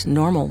eyes looked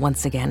normal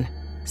once again.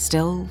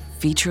 Still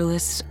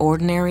featureless,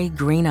 ordinary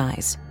green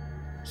eyes.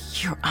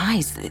 Your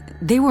eyes,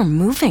 they were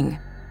moving.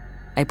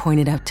 I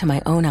pointed out to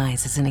my own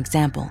eyes as an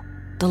example.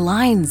 The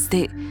lines,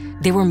 they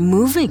were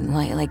moving,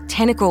 like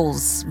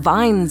tentacles,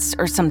 vines,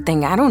 or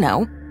something, I don't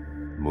know.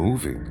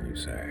 Moving, you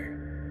say?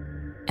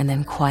 And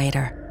then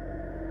quieter.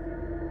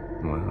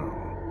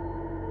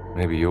 Well,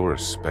 maybe you're a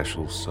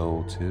special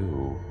soul,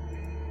 too.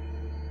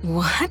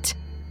 What?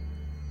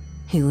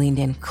 He leaned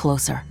in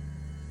closer.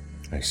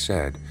 I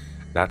said,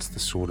 that's the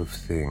sort of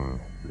thing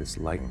this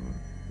lightning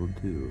will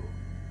do.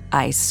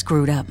 I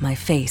screwed up my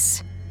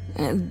face.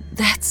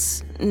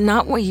 That's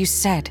not what you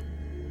said.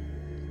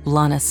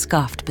 Lana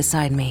scoffed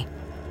beside me.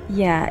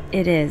 Yeah,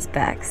 it is,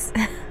 Bex.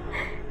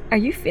 Are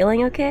you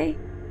feeling okay?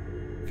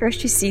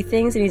 First you see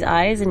things in his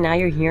eyes, and now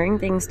you're hearing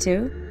things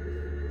too?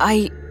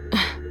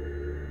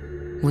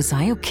 Was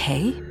I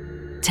okay?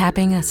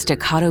 Tapping a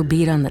staccato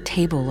beat on the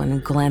table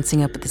and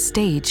glancing up at the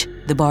stage,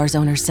 the bar's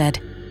owner said,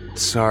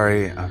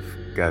 Sorry, I've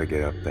got to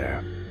get up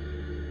there.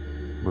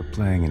 We're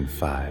playing in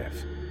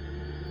 5.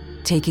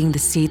 Taking the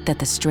seat that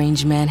the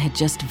strange man had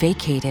just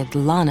vacated,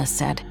 Lana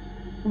said,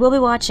 We'll be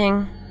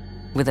watching.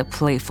 With a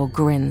playful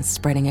grin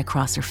spreading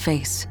across her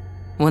face.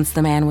 Once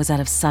the man was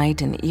out of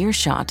sight and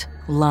earshot,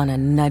 Lana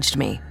nudged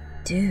me.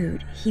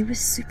 Dude, he was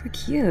super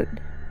cute.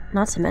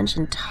 Not to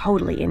mention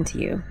totally into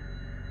you.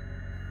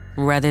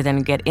 Rather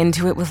than get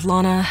into it with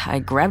Lana, I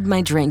grabbed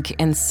my drink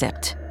and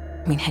sipped.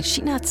 Had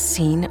she not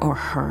seen or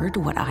heard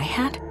what I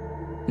had?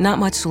 Not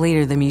much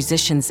later, the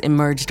musicians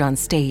emerged on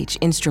stage,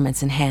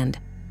 instruments in hand.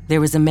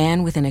 There was a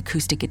man with an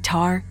acoustic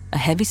guitar, a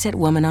heavyset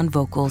woman on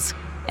vocals,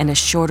 and a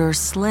shorter,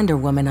 slender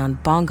woman on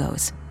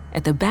bongos.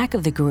 At the back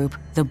of the group,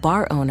 the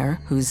bar owner,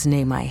 whose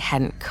name I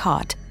hadn't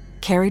caught,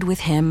 carried with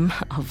him,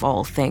 of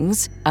all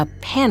things, a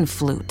pan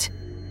flute.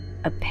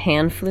 A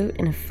pan flute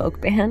in a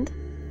folk band?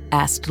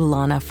 Asked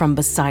Lana from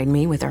beside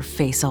me with her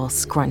face all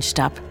scrunched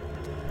up.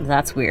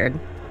 That's weird.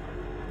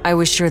 I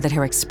was sure that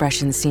her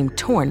expression seemed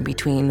torn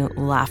between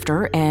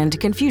laughter and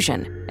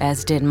confusion,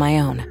 as did my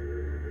own.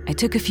 I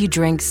took a few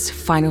drinks,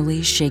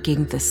 finally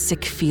shaking the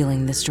sick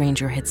feeling the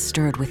stranger had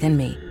stirred within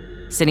me.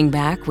 Sitting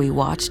back, we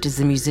watched as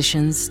the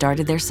musicians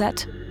started their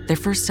set. Their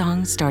first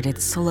song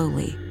started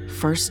slowly,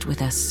 first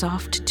with a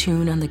soft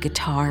tune on the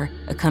guitar,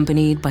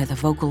 accompanied by the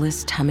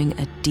vocalist humming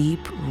a deep,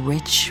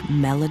 rich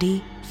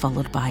melody,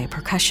 followed by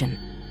percussion.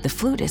 The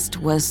flutist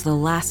was the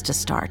last to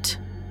start.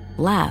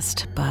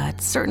 Last,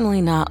 but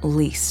certainly not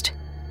least.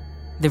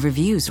 The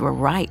reviews were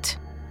right.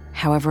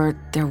 However,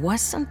 there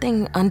was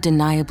something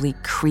undeniably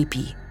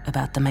creepy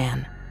about the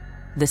man.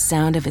 The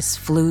sound of his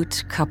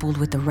flute, coupled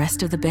with the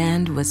rest of the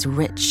band, was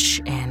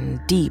rich and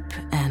deep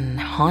and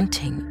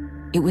haunting.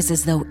 It was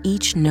as though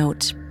each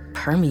note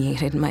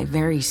permeated my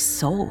very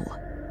soul.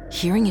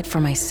 Hearing it for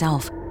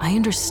myself, I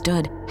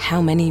understood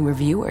how many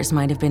reviewers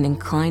might have been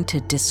inclined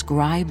to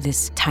describe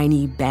this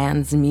tiny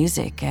band's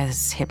music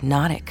as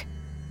hypnotic.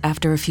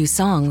 After a few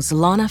songs,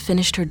 Lana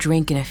finished her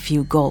drink in a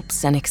few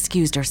gulps and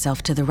excused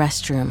herself to the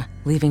restroom,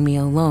 leaving me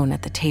alone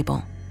at the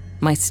table.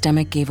 My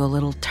stomach gave a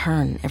little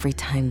turn every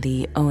time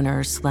the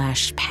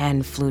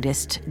owner/pan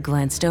flutist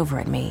glanced over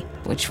at me,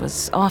 which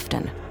was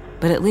often,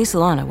 but at least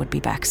Lana would be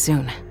back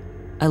soon.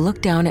 I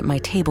looked down at my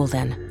table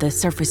then, the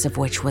surface of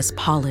which was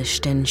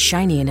polished and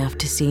shiny enough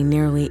to see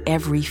nearly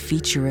every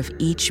feature of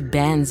each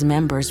band's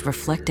members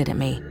reflected at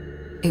me.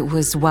 It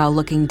was while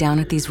looking down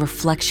at these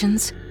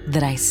reflections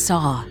that I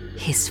saw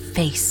his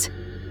face.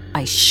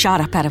 I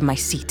shot up out of my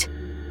seat.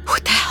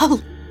 "What the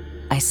hell?"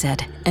 I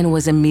said, and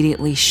was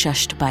immediately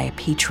shushed by a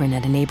patron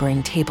at a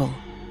neighboring table.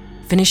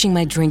 Finishing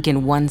my drink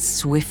in one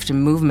swift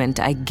movement,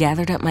 I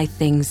gathered up my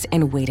things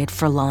and waited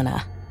for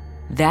Lana.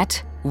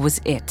 That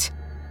was it.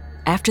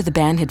 After the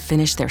band had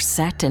finished their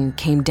set and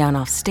came down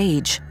off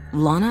stage,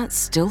 Lana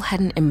still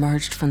hadn't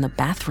emerged from the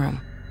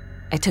bathroom.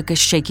 I took a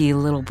shaky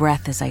little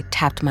breath as I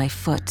tapped my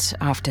foot,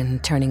 often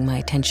turning my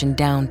attention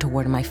down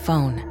toward my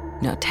phone.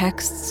 No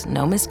texts,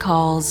 no missed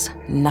calls,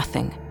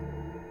 nothing.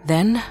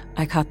 Then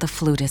I caught the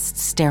flutist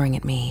staring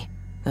at me,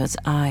 those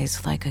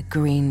eyes like a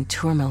green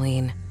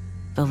tourmaline,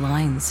 the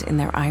lines in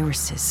their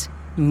irises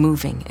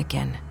moving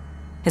again.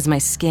 As my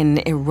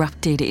skin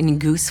erupted in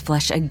goose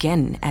flesh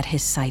again at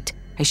his sight,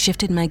 I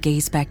shifted my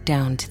gaze back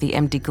down to the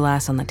empty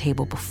glass on the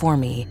table before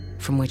me,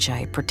 from which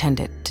I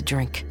pretended to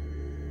drink.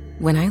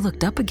 When I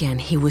looked up again,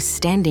 he was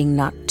standing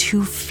not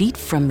 2 feet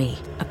from me,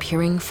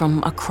 appearing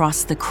from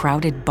across the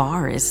crowded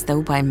bar as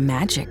though by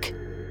magic.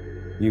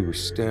 "You were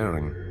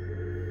staring,"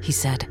 he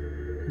said.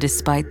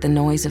 Despite the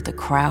noise of the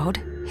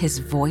crowd, his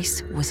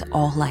voice was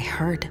all I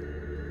heard.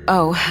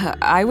 "Oh,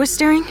 I was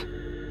staring?"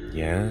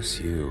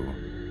 "Yes, you,"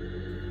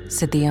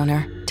 said the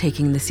owner,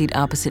 taking the seat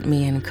opposite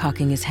me and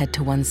cocking his head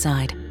to one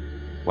side.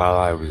 "While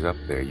I was up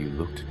there, you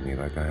looked at me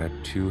like I had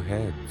 2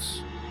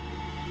 heads."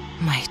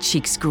 My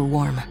cheeks grew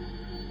warm.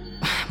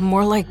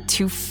 More like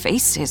 2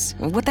 faces.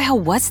 What the hell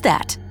was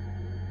that?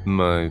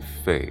 "My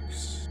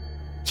face."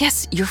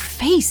 Yes, your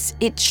face.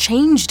 It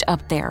changed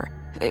up there.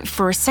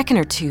 For a second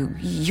or two,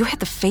 you had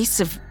the face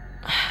of,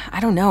 I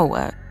don't know,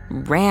 a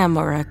ram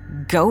or a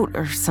goat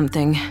or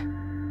something.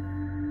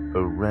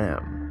 "A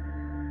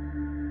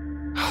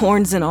ram?"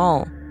 "Horns and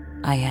all,"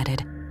 I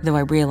added, though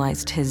I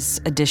realized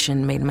his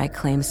addition made my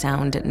claim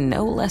sound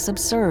no less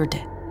absurd.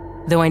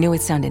 Though I knew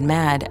it sounded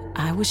mad,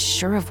 I was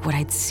sure of what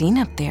I'd seen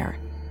up there.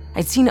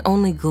 I'd seen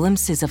only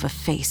glimpses of a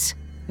face,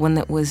 one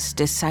that was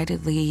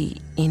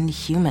decidedly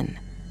inhuman.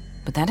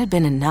 But that had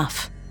been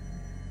enough.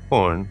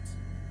 "Horns?"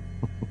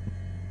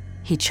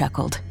 He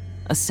chuckled,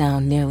 a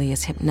sound nearly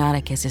as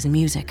hypnotic as his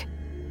music.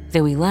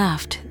 Though he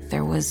laughed,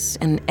 there was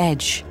an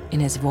edge in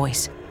his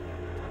voice.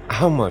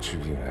 "How much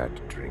have you had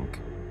to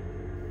drink?"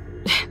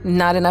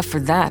 "Not enough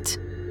for that."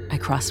 I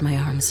crossed my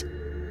arms.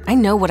 "I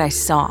know what I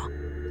saw.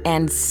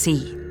 And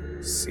see."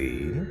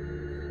 "See?"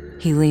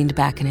 He leaned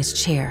back in his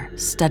chair,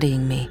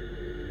 studying me.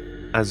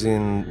 "As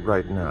in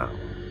right now?"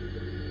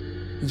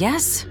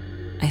 "Yes,"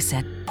 I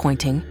said,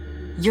 pointing.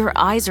 "Your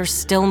eyes are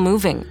still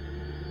moving."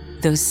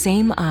 Those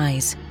same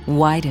eyes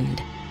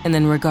widened and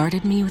then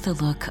regarded me with a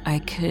look I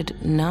could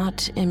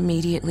not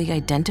immediately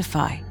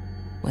identify.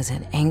 Was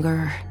it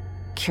anger,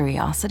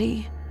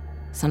 curiosity,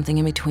 something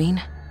in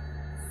between?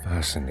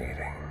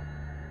 "Fascinating."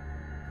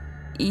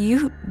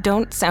 "You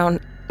don't sound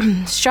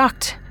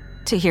shocked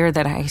to hear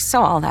that I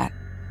saw all that."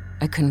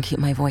 I couldn't keep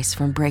my voice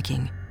from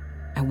breaking.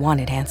 I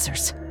wanted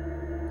answers.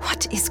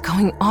 What is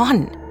going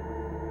on?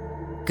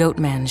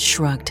 Goatman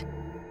shrugged.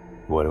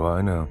 "What do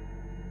I know?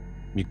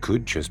 You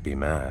could just be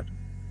mad."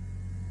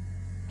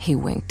 He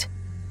winked.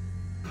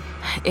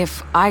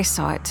 "If I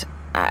saw it,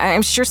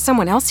 I'm sure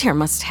someone else here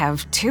must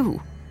have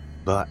too."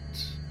 "But,"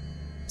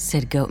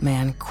 said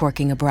Goatman,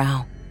 quirking a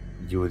brow,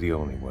 "you're the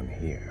only one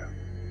here."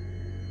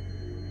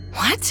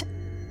 "What?"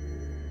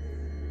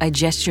 I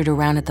gestured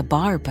around at the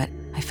bar, but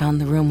I found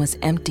the room was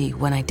empty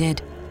when I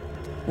did.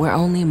 Where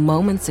only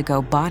moments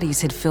ago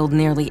bodies had filled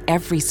nearly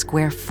every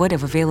square foot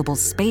of available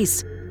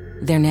space,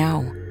 there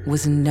now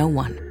was no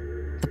one.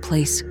 The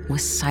place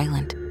was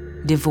silent,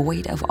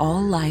 devoid of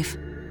all life,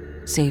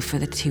 save for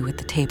the 2 at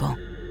the table.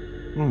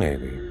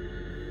 "Maybe,"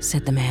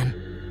 said the man.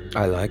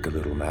 "I like a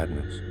little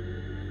madness."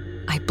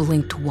 I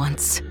blinked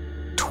once,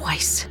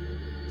 twice,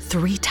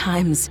 3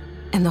 times,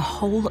 and the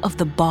whole of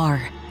the bar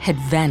had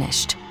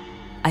vanished.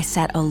 I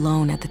sat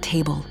alone at the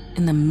table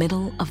in the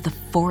middle of the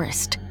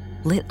forest,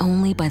 lit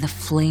only by the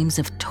flames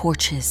of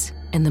torches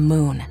and the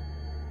moon.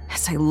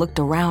 As I looked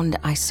around,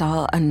 I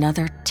saw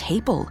another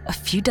table a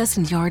few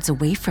dozen yards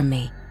away from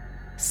me.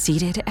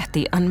 seated at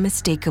the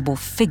unmistakable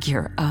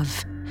figure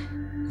of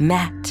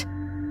Matt.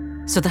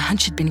 So the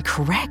hunch had been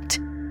correct.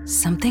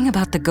 Something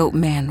about the goat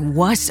man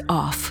was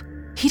off.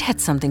 He'd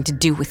had something to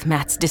do with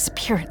Matt's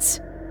disappearance.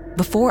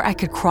 Before I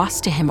could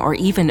cross to him or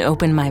even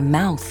open my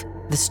mouth,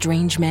 the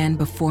strange man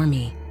before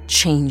me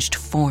changed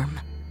form.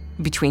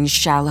 Between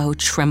shallow,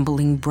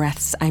 trembling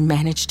breaths, I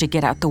managed to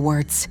get out the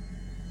words,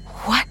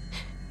 "What?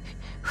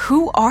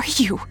 Who are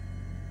you?"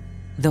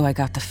 Though I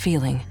got the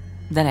feeling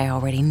that I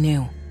already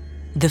knew.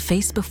 The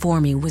face before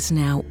me was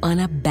now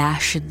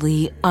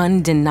unabashedly,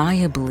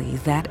 undeniably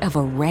that of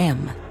a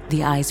ram,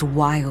 the eyes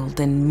wild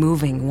and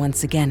moving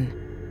once again.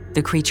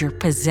 The creature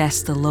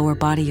possessed the lower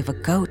body of a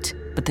goat,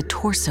 but the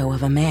torso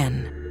of a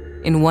man.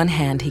 In one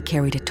hand, he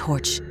carried a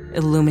torch,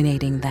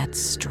 illuminating that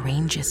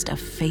strangest of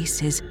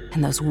faces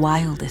and those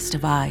wildest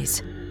of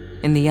eyes.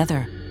 In the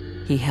other,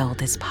 he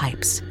held his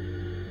pipes.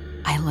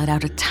 I let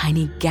out a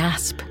tiny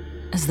gasp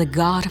as the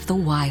god of the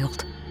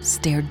wild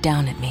stared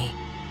down at me.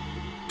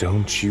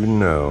 "Don't you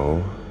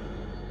know?"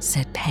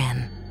 said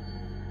Pan.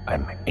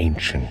 "I'm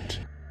ancient."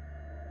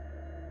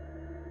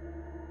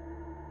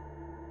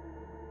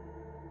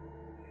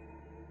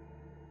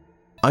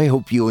 I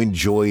hope you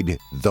enjoyed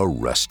The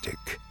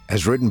Rustic,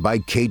 as written by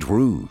Kate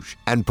Rouge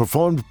and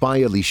performed by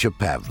Alicia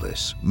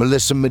Pavlis,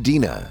 Melissa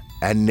Medina,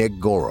 and Nick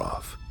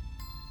Goroff.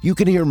 You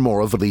can hear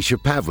more of Alicia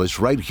Pavlis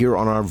right here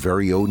on our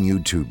very own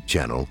YouTube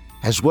channel,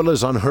 as well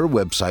as on her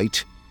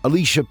website,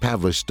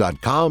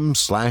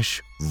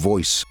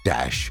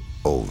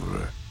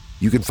 aliciapavlis.com/voice-over.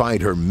 You can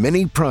find her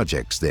many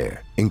projects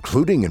there,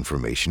 including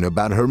information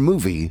about her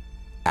movie,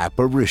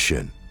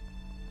 Apparition.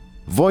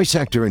 Voice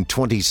actor and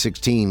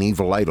 2016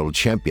 Evil Idol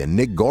champion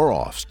Nick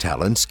Goroff's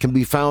talents can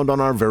be found on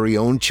our very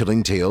own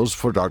Chilling Tales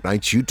for Dark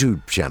Nights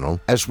YouTube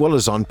channel, as well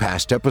as on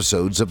past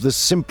episodes of the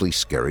Simply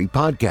Scary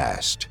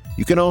podcast.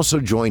 You can also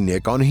join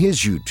Nick on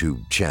his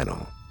YouTube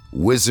channel,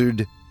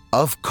 Wizard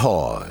of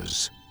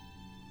Cause.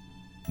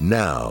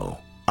 Now,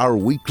 our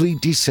weekly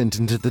descent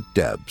into the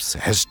depths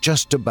has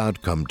just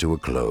about come to a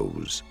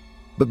close.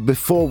 But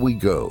before we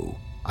go,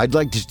 I'd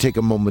like to take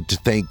a moment to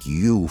thank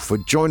you for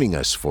joining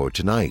us for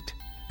tonight,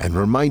 and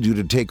remind you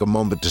to take a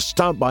moment to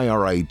stop by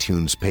our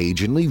iTunes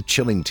page and leave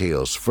Chilling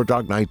Tales for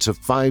Dark Nights a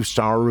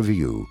 5-star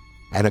review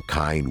and a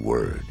kind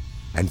word.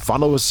 And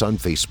follow us on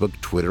Facebook,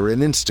 Twitter,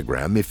 and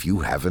Instagram if you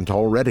haven't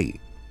already.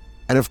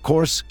 And of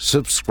course,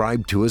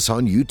 subscribe to us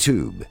on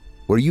YouTube,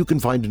 where you can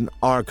find an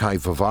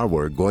archive of our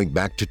work going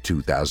back to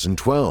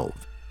 2012.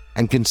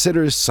 And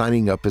consider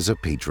signing up as a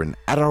patron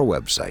at our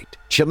website,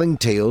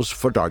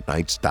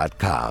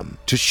 chillingtalesfordarknights.com,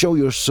 to show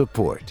your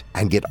support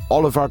and get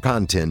all of our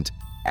content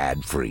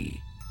ad-free.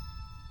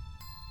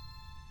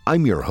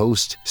 I'm your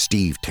host,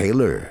 Steve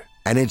Taylor,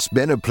 and it's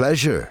been a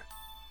pleasure.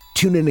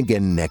 Tune in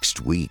again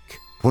next week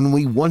when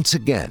we once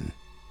again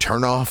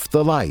turn off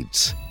the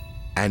lights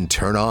and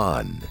turn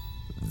on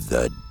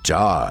the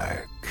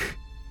dark.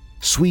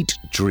 Sweet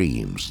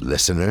dreams,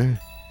 listener.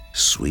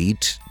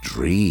 Sweet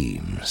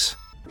dreams.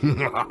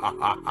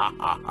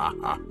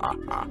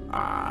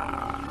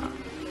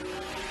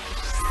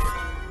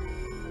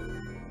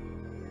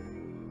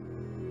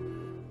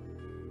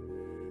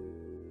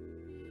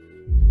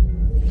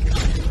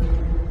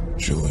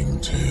 Chilling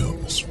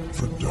Tales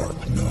for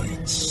Dark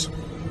Nights.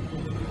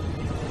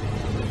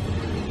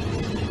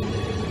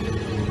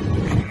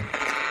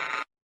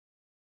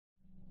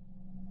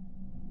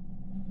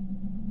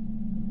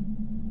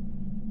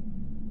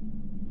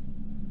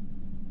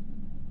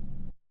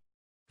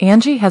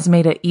 Angie has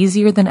made it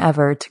easier than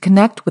ever to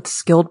connect with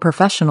skilled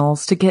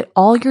professionals to get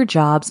all your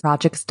jobs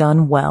projects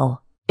done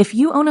well. If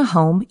you own a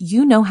home,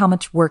 you know how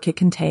much work it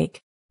can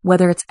take,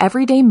 whether it's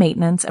everyday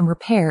maintenance and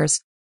repairs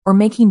or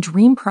making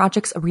dream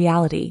projects a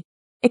reality.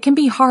 It can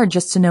be hard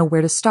just to know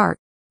where to start,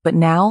 but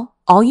now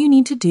all you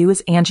need to do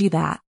is Angie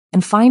that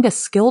and find a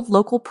skilled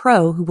local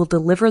pro who will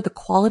deliver the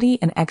quality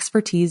and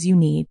expertise you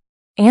need.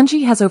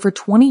 Angie has over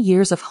 20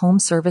 years of home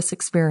service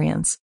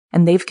experience,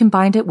 and they've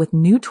combined it with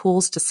new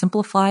tools to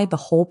simplify the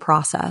whole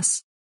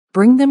process.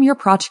 Bring them your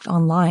project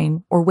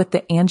online or with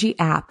the Angie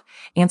app,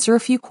 answer a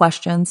few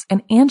questions,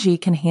 and Angie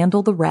can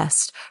handle the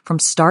rest from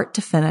start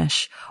to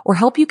finish, or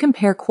help you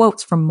compare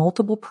quotes from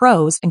multiple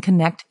pros and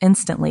connect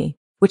instantly,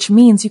 which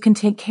means you can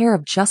take care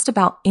of just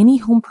about any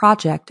home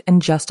project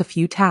in just a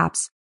few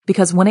taps.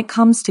 Because when it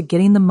comes to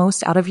getting the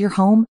most out of your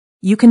home,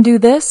 you can do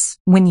this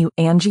when you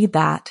Angie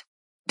that.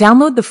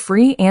 Download the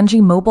free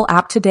Angie mobile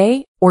app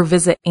today or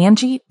visit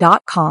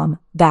Angie.com.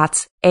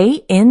 That's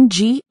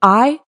ANGI.com.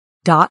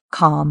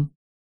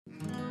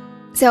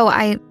 So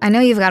I know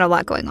you've got a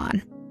lot going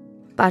on,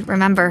 but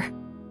remember,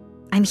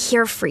 I'm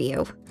here for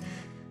you.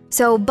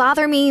 So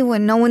bother me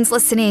when no one's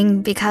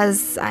listening,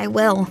 because I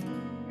will.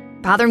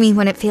 Bother me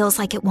when it feels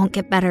like it won't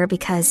get better,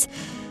 because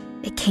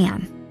it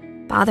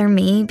can. Bother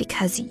me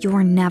because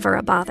you're never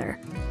a bother.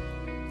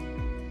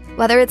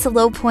 Whether it's a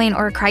low point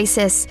or a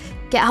crisis,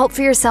 get help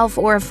for yourself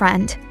or a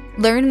friend.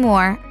 Learn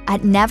more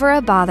at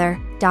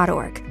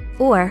neverabother.org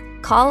or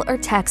call or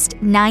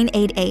text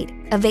 988,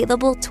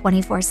 available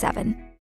 24/7.